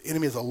 But the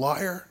enemy is a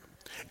liar,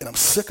 and I'm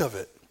sick of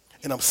it.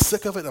 And I'm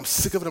sick of it. I'm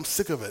sick of it. I'm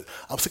sick of it.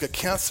 I'm sick of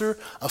cancer.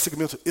 I'm sick of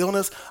mental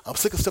illness. I'm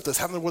sick of stuff that's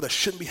happening in the world that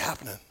shouldn't be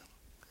happening.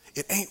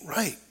 It ain't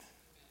right.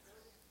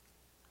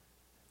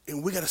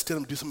 And we got to stand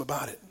up and do something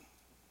about it.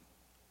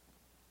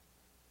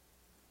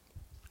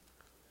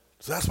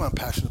 So that's why I'm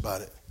passionate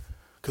about it.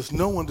 Because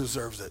no one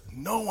deserves it.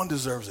 No one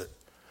deserves it.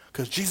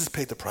 Because Jesus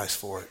paid the price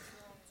for it.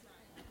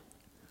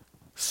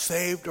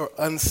 Saved or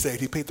unsaved,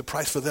 he paid the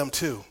price for them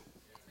too.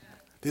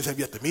 They just have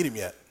yet to meet him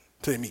yet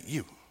until they meet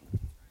you.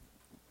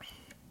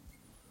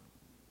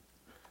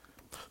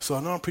 So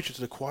I know I'm preaching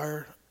to the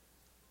choir,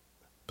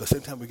 but at the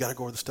same time, we got to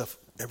go over the stuff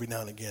every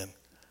now and again,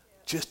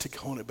 just to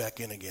hone it back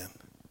in again.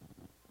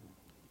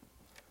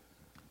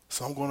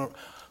 So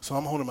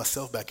I'm holding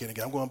myself back in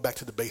again. I'm going back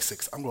to the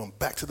basics. I'm going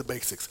back to the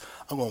basics.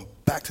 I'm going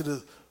back to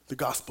the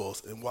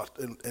Gospels and watch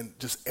and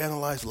just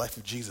analyze the life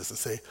of Jesus and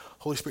say,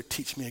 Holy Spirit,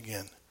 teach me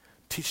again.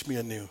 Teach me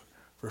anew.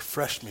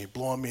 Refresh me.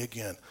 Blow on me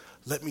again.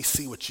 Let me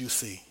see what you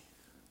see.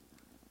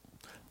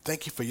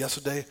 Thank you for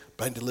yesterday,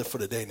 but I need to live for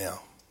today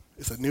now.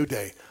 It's a new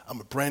day. I'm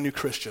a brand new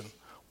Christian.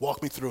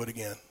 Walk me through it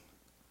again.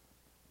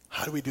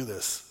 How do we do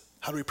this?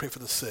 How do we pray for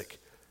the sick?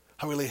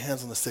 How do we lay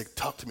hands on the sick?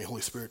 Talk to me,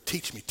 Holy Spirit.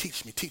 Teach me,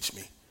 teach me, teach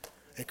me.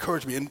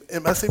 Encourage me. And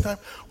at the same time,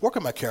 work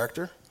on my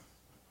character.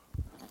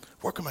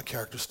 Work on my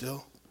character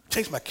still.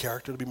 Change my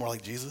character to be more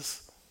like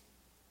Jesus.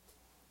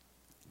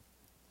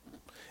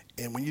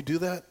 And when you do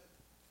that,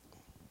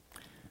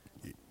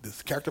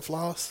 the character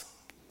flaws,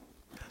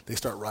 they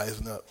start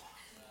rising up.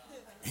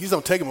 He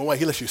don't take them away.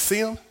 He lets you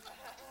see them,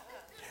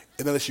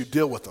 and then lets you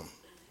deal with them.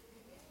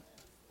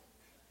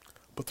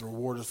 But the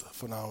reward is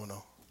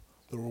phenomenal.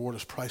 The reward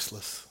is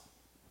priceless.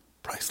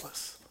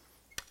 Priceless.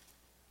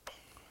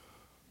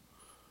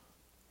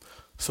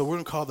 So we're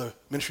going to call the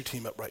ministry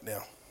team up right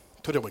now.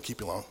 Told you I wouldn't keep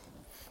you long.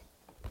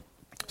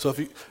 So if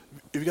you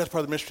guys are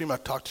part of the ministry team I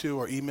talked to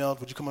or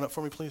emailed, would you come on up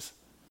for me, please?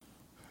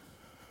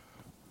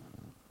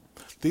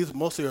 These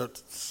mostly are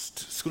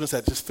students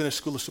that just finished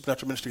School of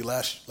Supernatural Ministry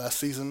last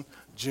season,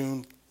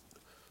 June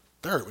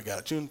 3rd we got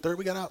it. June 3rd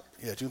we got out?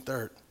 Yeah, June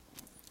 3rd.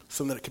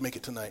 Some that can make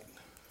it tonight.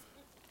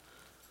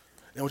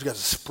 And I want you guys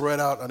to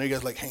spread out. I know you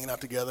guys like hanging out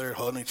together,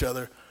 holding each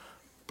other,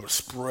 but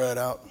spread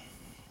out.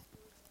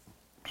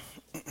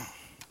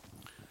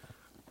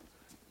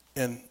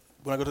 And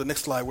when I go to the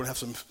next slide, we're going to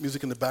have some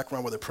music in the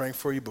background where they're praying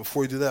for you. But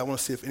before we do that, I want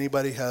to see if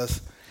anybody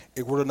has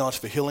a word of knowledge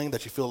for healing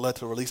that you feel led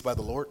to release by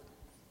the Lord.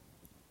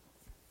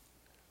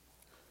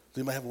 Does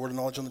anybody have a word of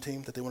knowledge on the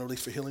team that they want to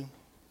release for healing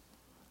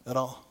at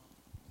all?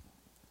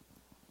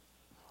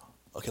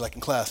 Okay, like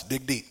in class,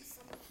 dig deep.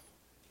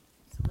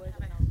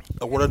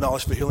 A word of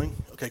knowledge for healing?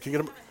 Okay, can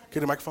you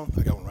get a microphone?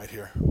 I got one right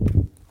here.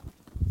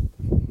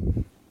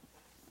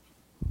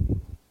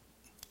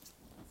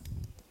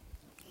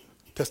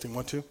 Testing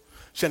 1, 2.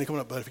 Shandy,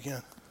 coming up, bud, if you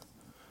can.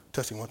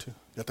 Testing 1, 2. You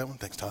got that one?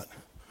 Thanks, Todd.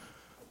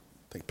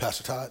 Thank you,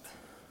 Pastor Todd.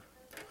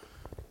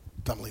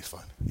 Tom Lee's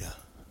fine. Yeah.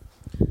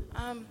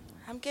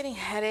 I'm getting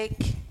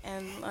headache,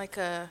 and like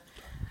a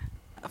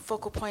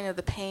focal point of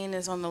the pain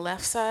is on the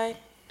left side.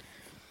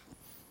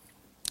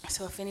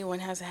 So if anyone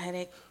has a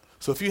headache.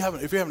 So if you're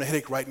having a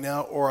headache right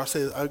now, or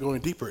I'm going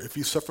deeper, if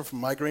you suffer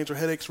from migraines or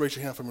headaches, raise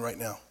your hand for me right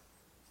now.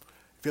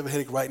 If you have a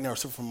headache right now or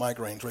suffer from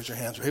migraines, raise your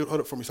hands. Hold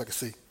it for me so I can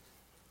see.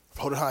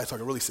 Hold it high so I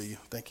can really see you.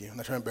 Thank you. I'm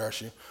not trying to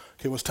embarrass you.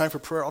 Okay, when it's time for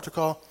prayer, altar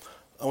call,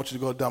 I want you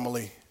to go to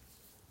Damali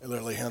and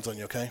lay hands on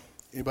you, okay?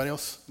 Anybody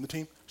else in the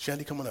team?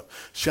 Shandy, come on up.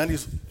 Shandy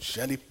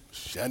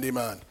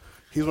man.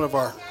 He's one of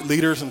our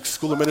leaders in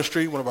School of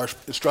Ministry, one of our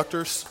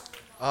instructors.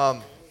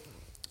 I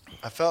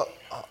felt,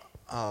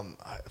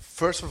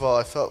 first of all,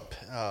 I felt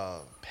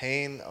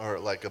pain or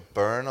like a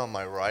burn on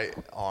my right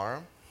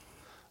arm.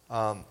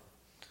 And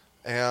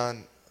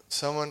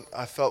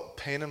I felt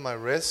pain in my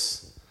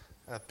wrist,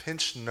 a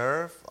pinched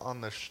nerve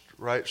on the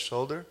right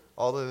shoulder.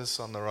 All of this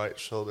on the right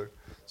shoulder.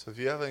 So if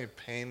you have any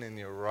pain in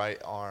your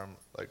right arm,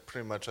 like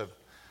pretty much I've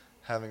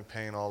having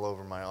pain all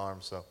over my arm.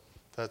 So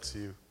that's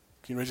you.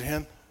 Can you raise your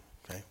hand?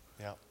 Okay.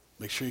 Yeah.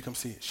 Make sure you come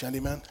see Shandy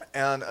Man.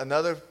 And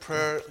another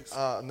prayer,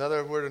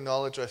 another word of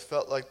knowledge, I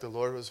felt like the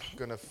Lord was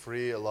going to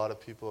free a lot of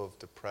people of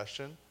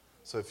depression.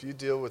 So if you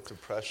deal with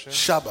depression,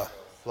 Shaba.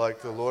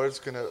 like the Lord's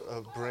going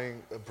to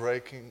bring a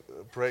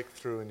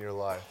breakthrough in your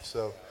life.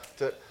 So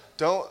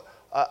don't,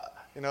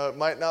 it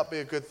might not be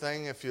a good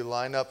thing if you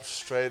line up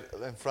straight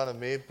in front of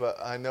me, but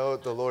I know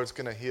the Lord's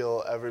going to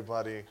heal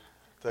everybody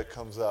that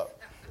comes up.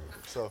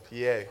 So,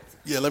 yay.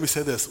 Yeah, let me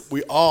say this.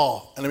 We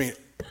all, and I mean,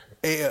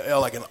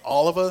 like in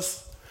all of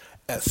us,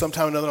 at some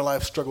time or another in our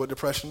life, struggle with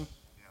depression.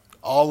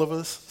 All of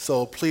us.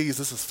 So please,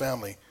 this is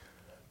family.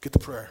 Get the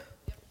prayer.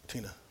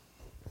 Tina.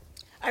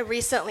 I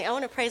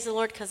want to praise the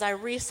Lord because I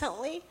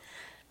recently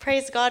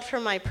praised God for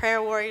my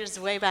prayer warriors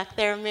way back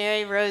there,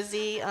 Mary,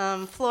 Rosie,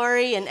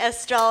 Flory, and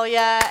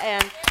Estralia,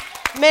 and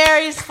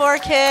Mary's 4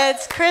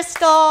 kids,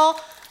 Crystal,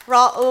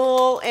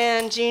 Raul,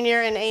 and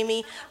Junior, and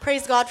Amy.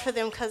 Praise God for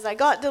them because I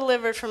got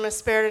delivered from a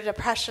spirit of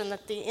depression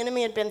that the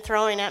enemy had been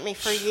throwing at me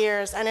for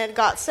years. And it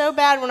got so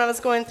bad when I was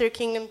going through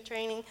Kingdom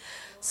Training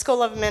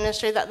School of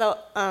Ministry that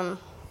the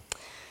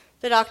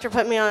doctor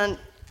put me on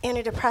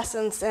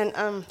antidepressants,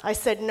 and I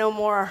said no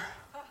more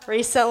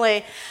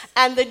recently.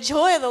 And the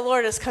joy of the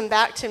Lord has come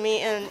back to me,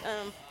 and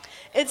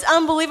it's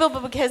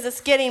unbelievable because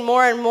it's getting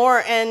more and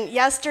more. And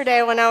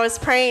yesterday when I was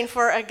praying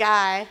for a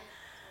guy,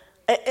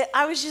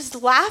 I was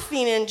just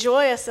laughing and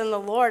joyous in the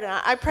Lord.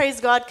 And I praise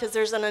God because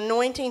there's an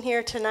anointing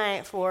here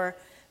tonight for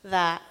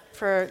that,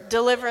 for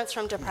deliverance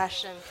from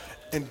depression.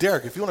 And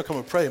Derek, if you want to come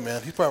and pray,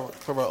 man, he's part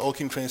of our Old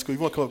King Training School. If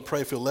you want to come and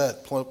pray, feel led.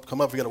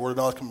 Come up. If you got a word of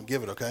knowledge, come and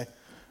give it, okay?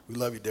 We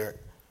love you, Derek.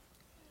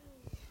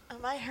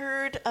 I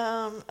heard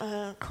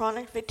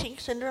chronic fatigue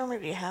syndrome,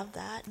 if you have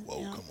that. Whoa,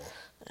 you know, come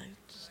on.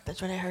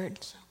 That's what I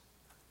heard. So.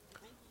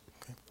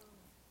 Okay.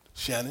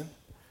 Shannon?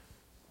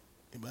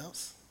 Anybody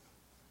else?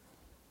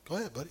 Go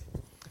ahead,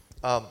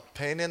 buddy.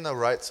 Pain in the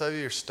right side of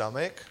your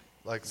stomach,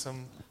 like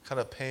some kind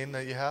of pain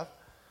that you have.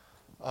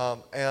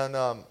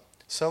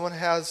 Someone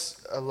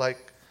has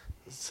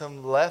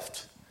some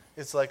left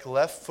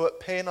foot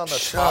pain on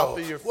the top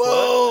of your foot.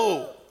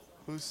 Whoa!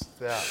 Who's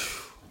that?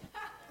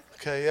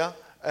 Okay, yeah.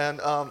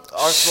 And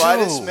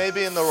arthritis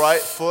maybe in the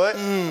right foot.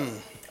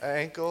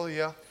 Ankle,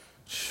 yeah.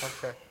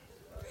 Okay.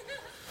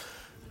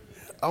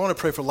 I want to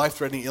pray for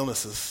life-threatening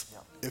illnesses.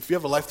 Yeah. If you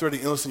have a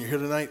life-threatening illness and you're here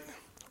tonight,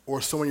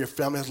 or someone in your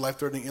family has a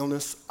life-threatening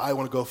illness, I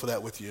want to go for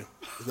that with you.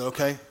 Is that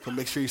okay? So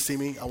make sure you see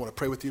me. I want to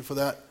pray with you for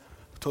that.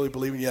 Totally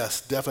believing,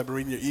 yes. Definitely. I've been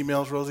reading your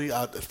emails, Rosie.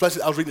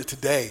 Especially, I was reading it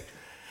today,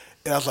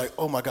 and I was like,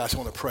 oh my gosh, I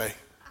want to pray.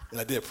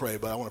 And I did pray,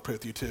 but I want to pray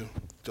with you too,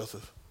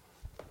 Joseph.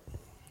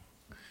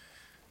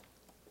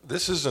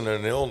 This isn't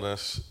an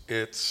illness.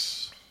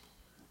 It's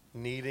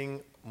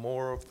needing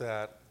more of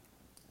that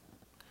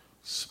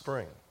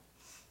spring.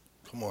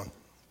 Come on.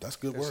 That's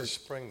good word. There's a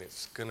spring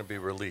that's going to be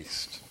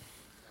released.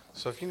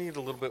 So if you need a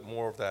little bit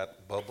more of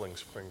that bubbling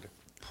spring to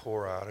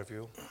pour out of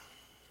you,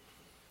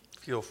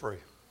 feel free.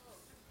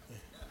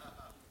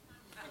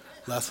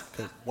 Last,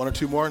 okay, 1 or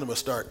 2 more, and then we'll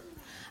start.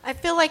 I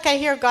feel like I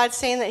hear God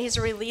saying that he's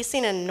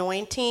releasing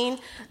anointing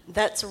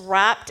that's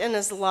wrapped in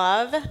his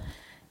love,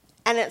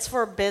 and it's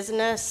for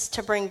business,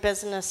 to bring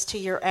business to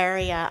your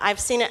area.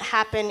 I've seen it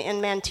happen in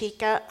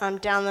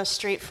Manteca, down the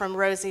street from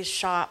Rosie's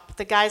shop.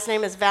 The guy's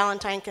name is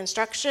Valentine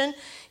Construction.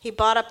 He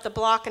bought up the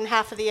block and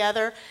half of the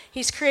other.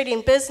 He's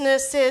creating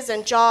businesses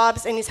and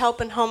jobs, and he's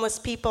helping homeless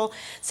people.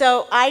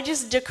 So I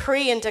just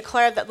decree and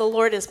declare that the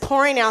Lord is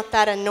pouring out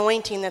that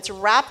anointing that's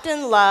wrapped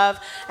in love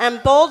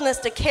and boldness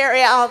to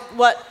carry out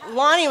what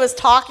Lonnie was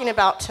talking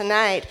about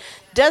tonight.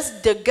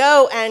 Just to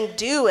go and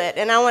do it.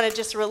 And I want to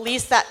just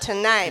release that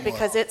tonight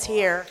because it's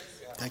here.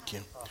 Thank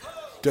you.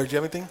 Derek, do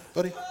you have anything,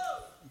 buddy?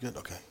 Good,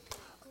 okay.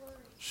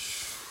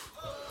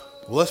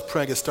 Well, let's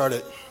pray and get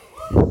started.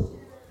 Let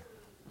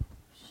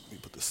me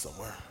put this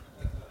somewhere.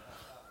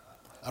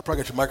 I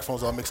probably got your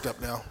microphones all mixed up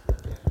now.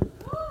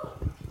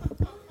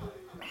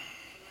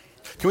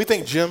 Can we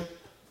thank Jim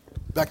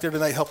back there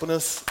tonight helping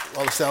us,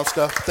 all the sound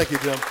stuff? Thank you,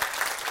 Jim.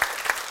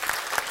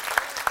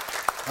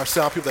 Our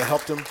sound people that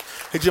helped him.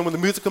 Hey, Jim, when the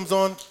music comes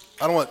on,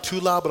 I don't want it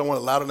too loud, but I want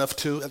it loud enough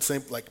too. At the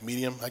same, like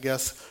medium, I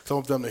guess. Some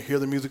of them to hear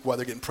the music while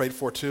they're getting prayed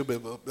for too,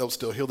 but they'll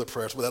still hear the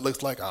prayers. What that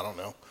looks like, I don't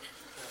know.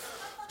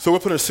 So we're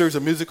putting a series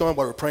of music on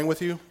while we're praying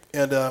with you,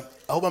 and I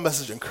hope my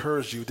message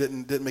encouraged you,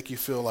 didn't make you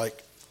feel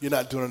like you're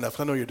not doing enough.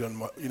 I know you're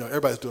doing,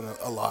 everybody's doing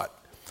a lot,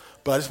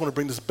 but I just want to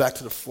bring this back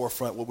to the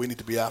forefront, what we need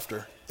to be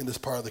after in this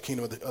part of the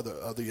kingdom of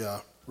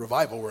the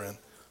revival we're in.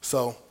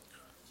 So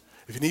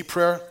if you need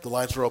prayer, the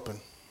lines are open.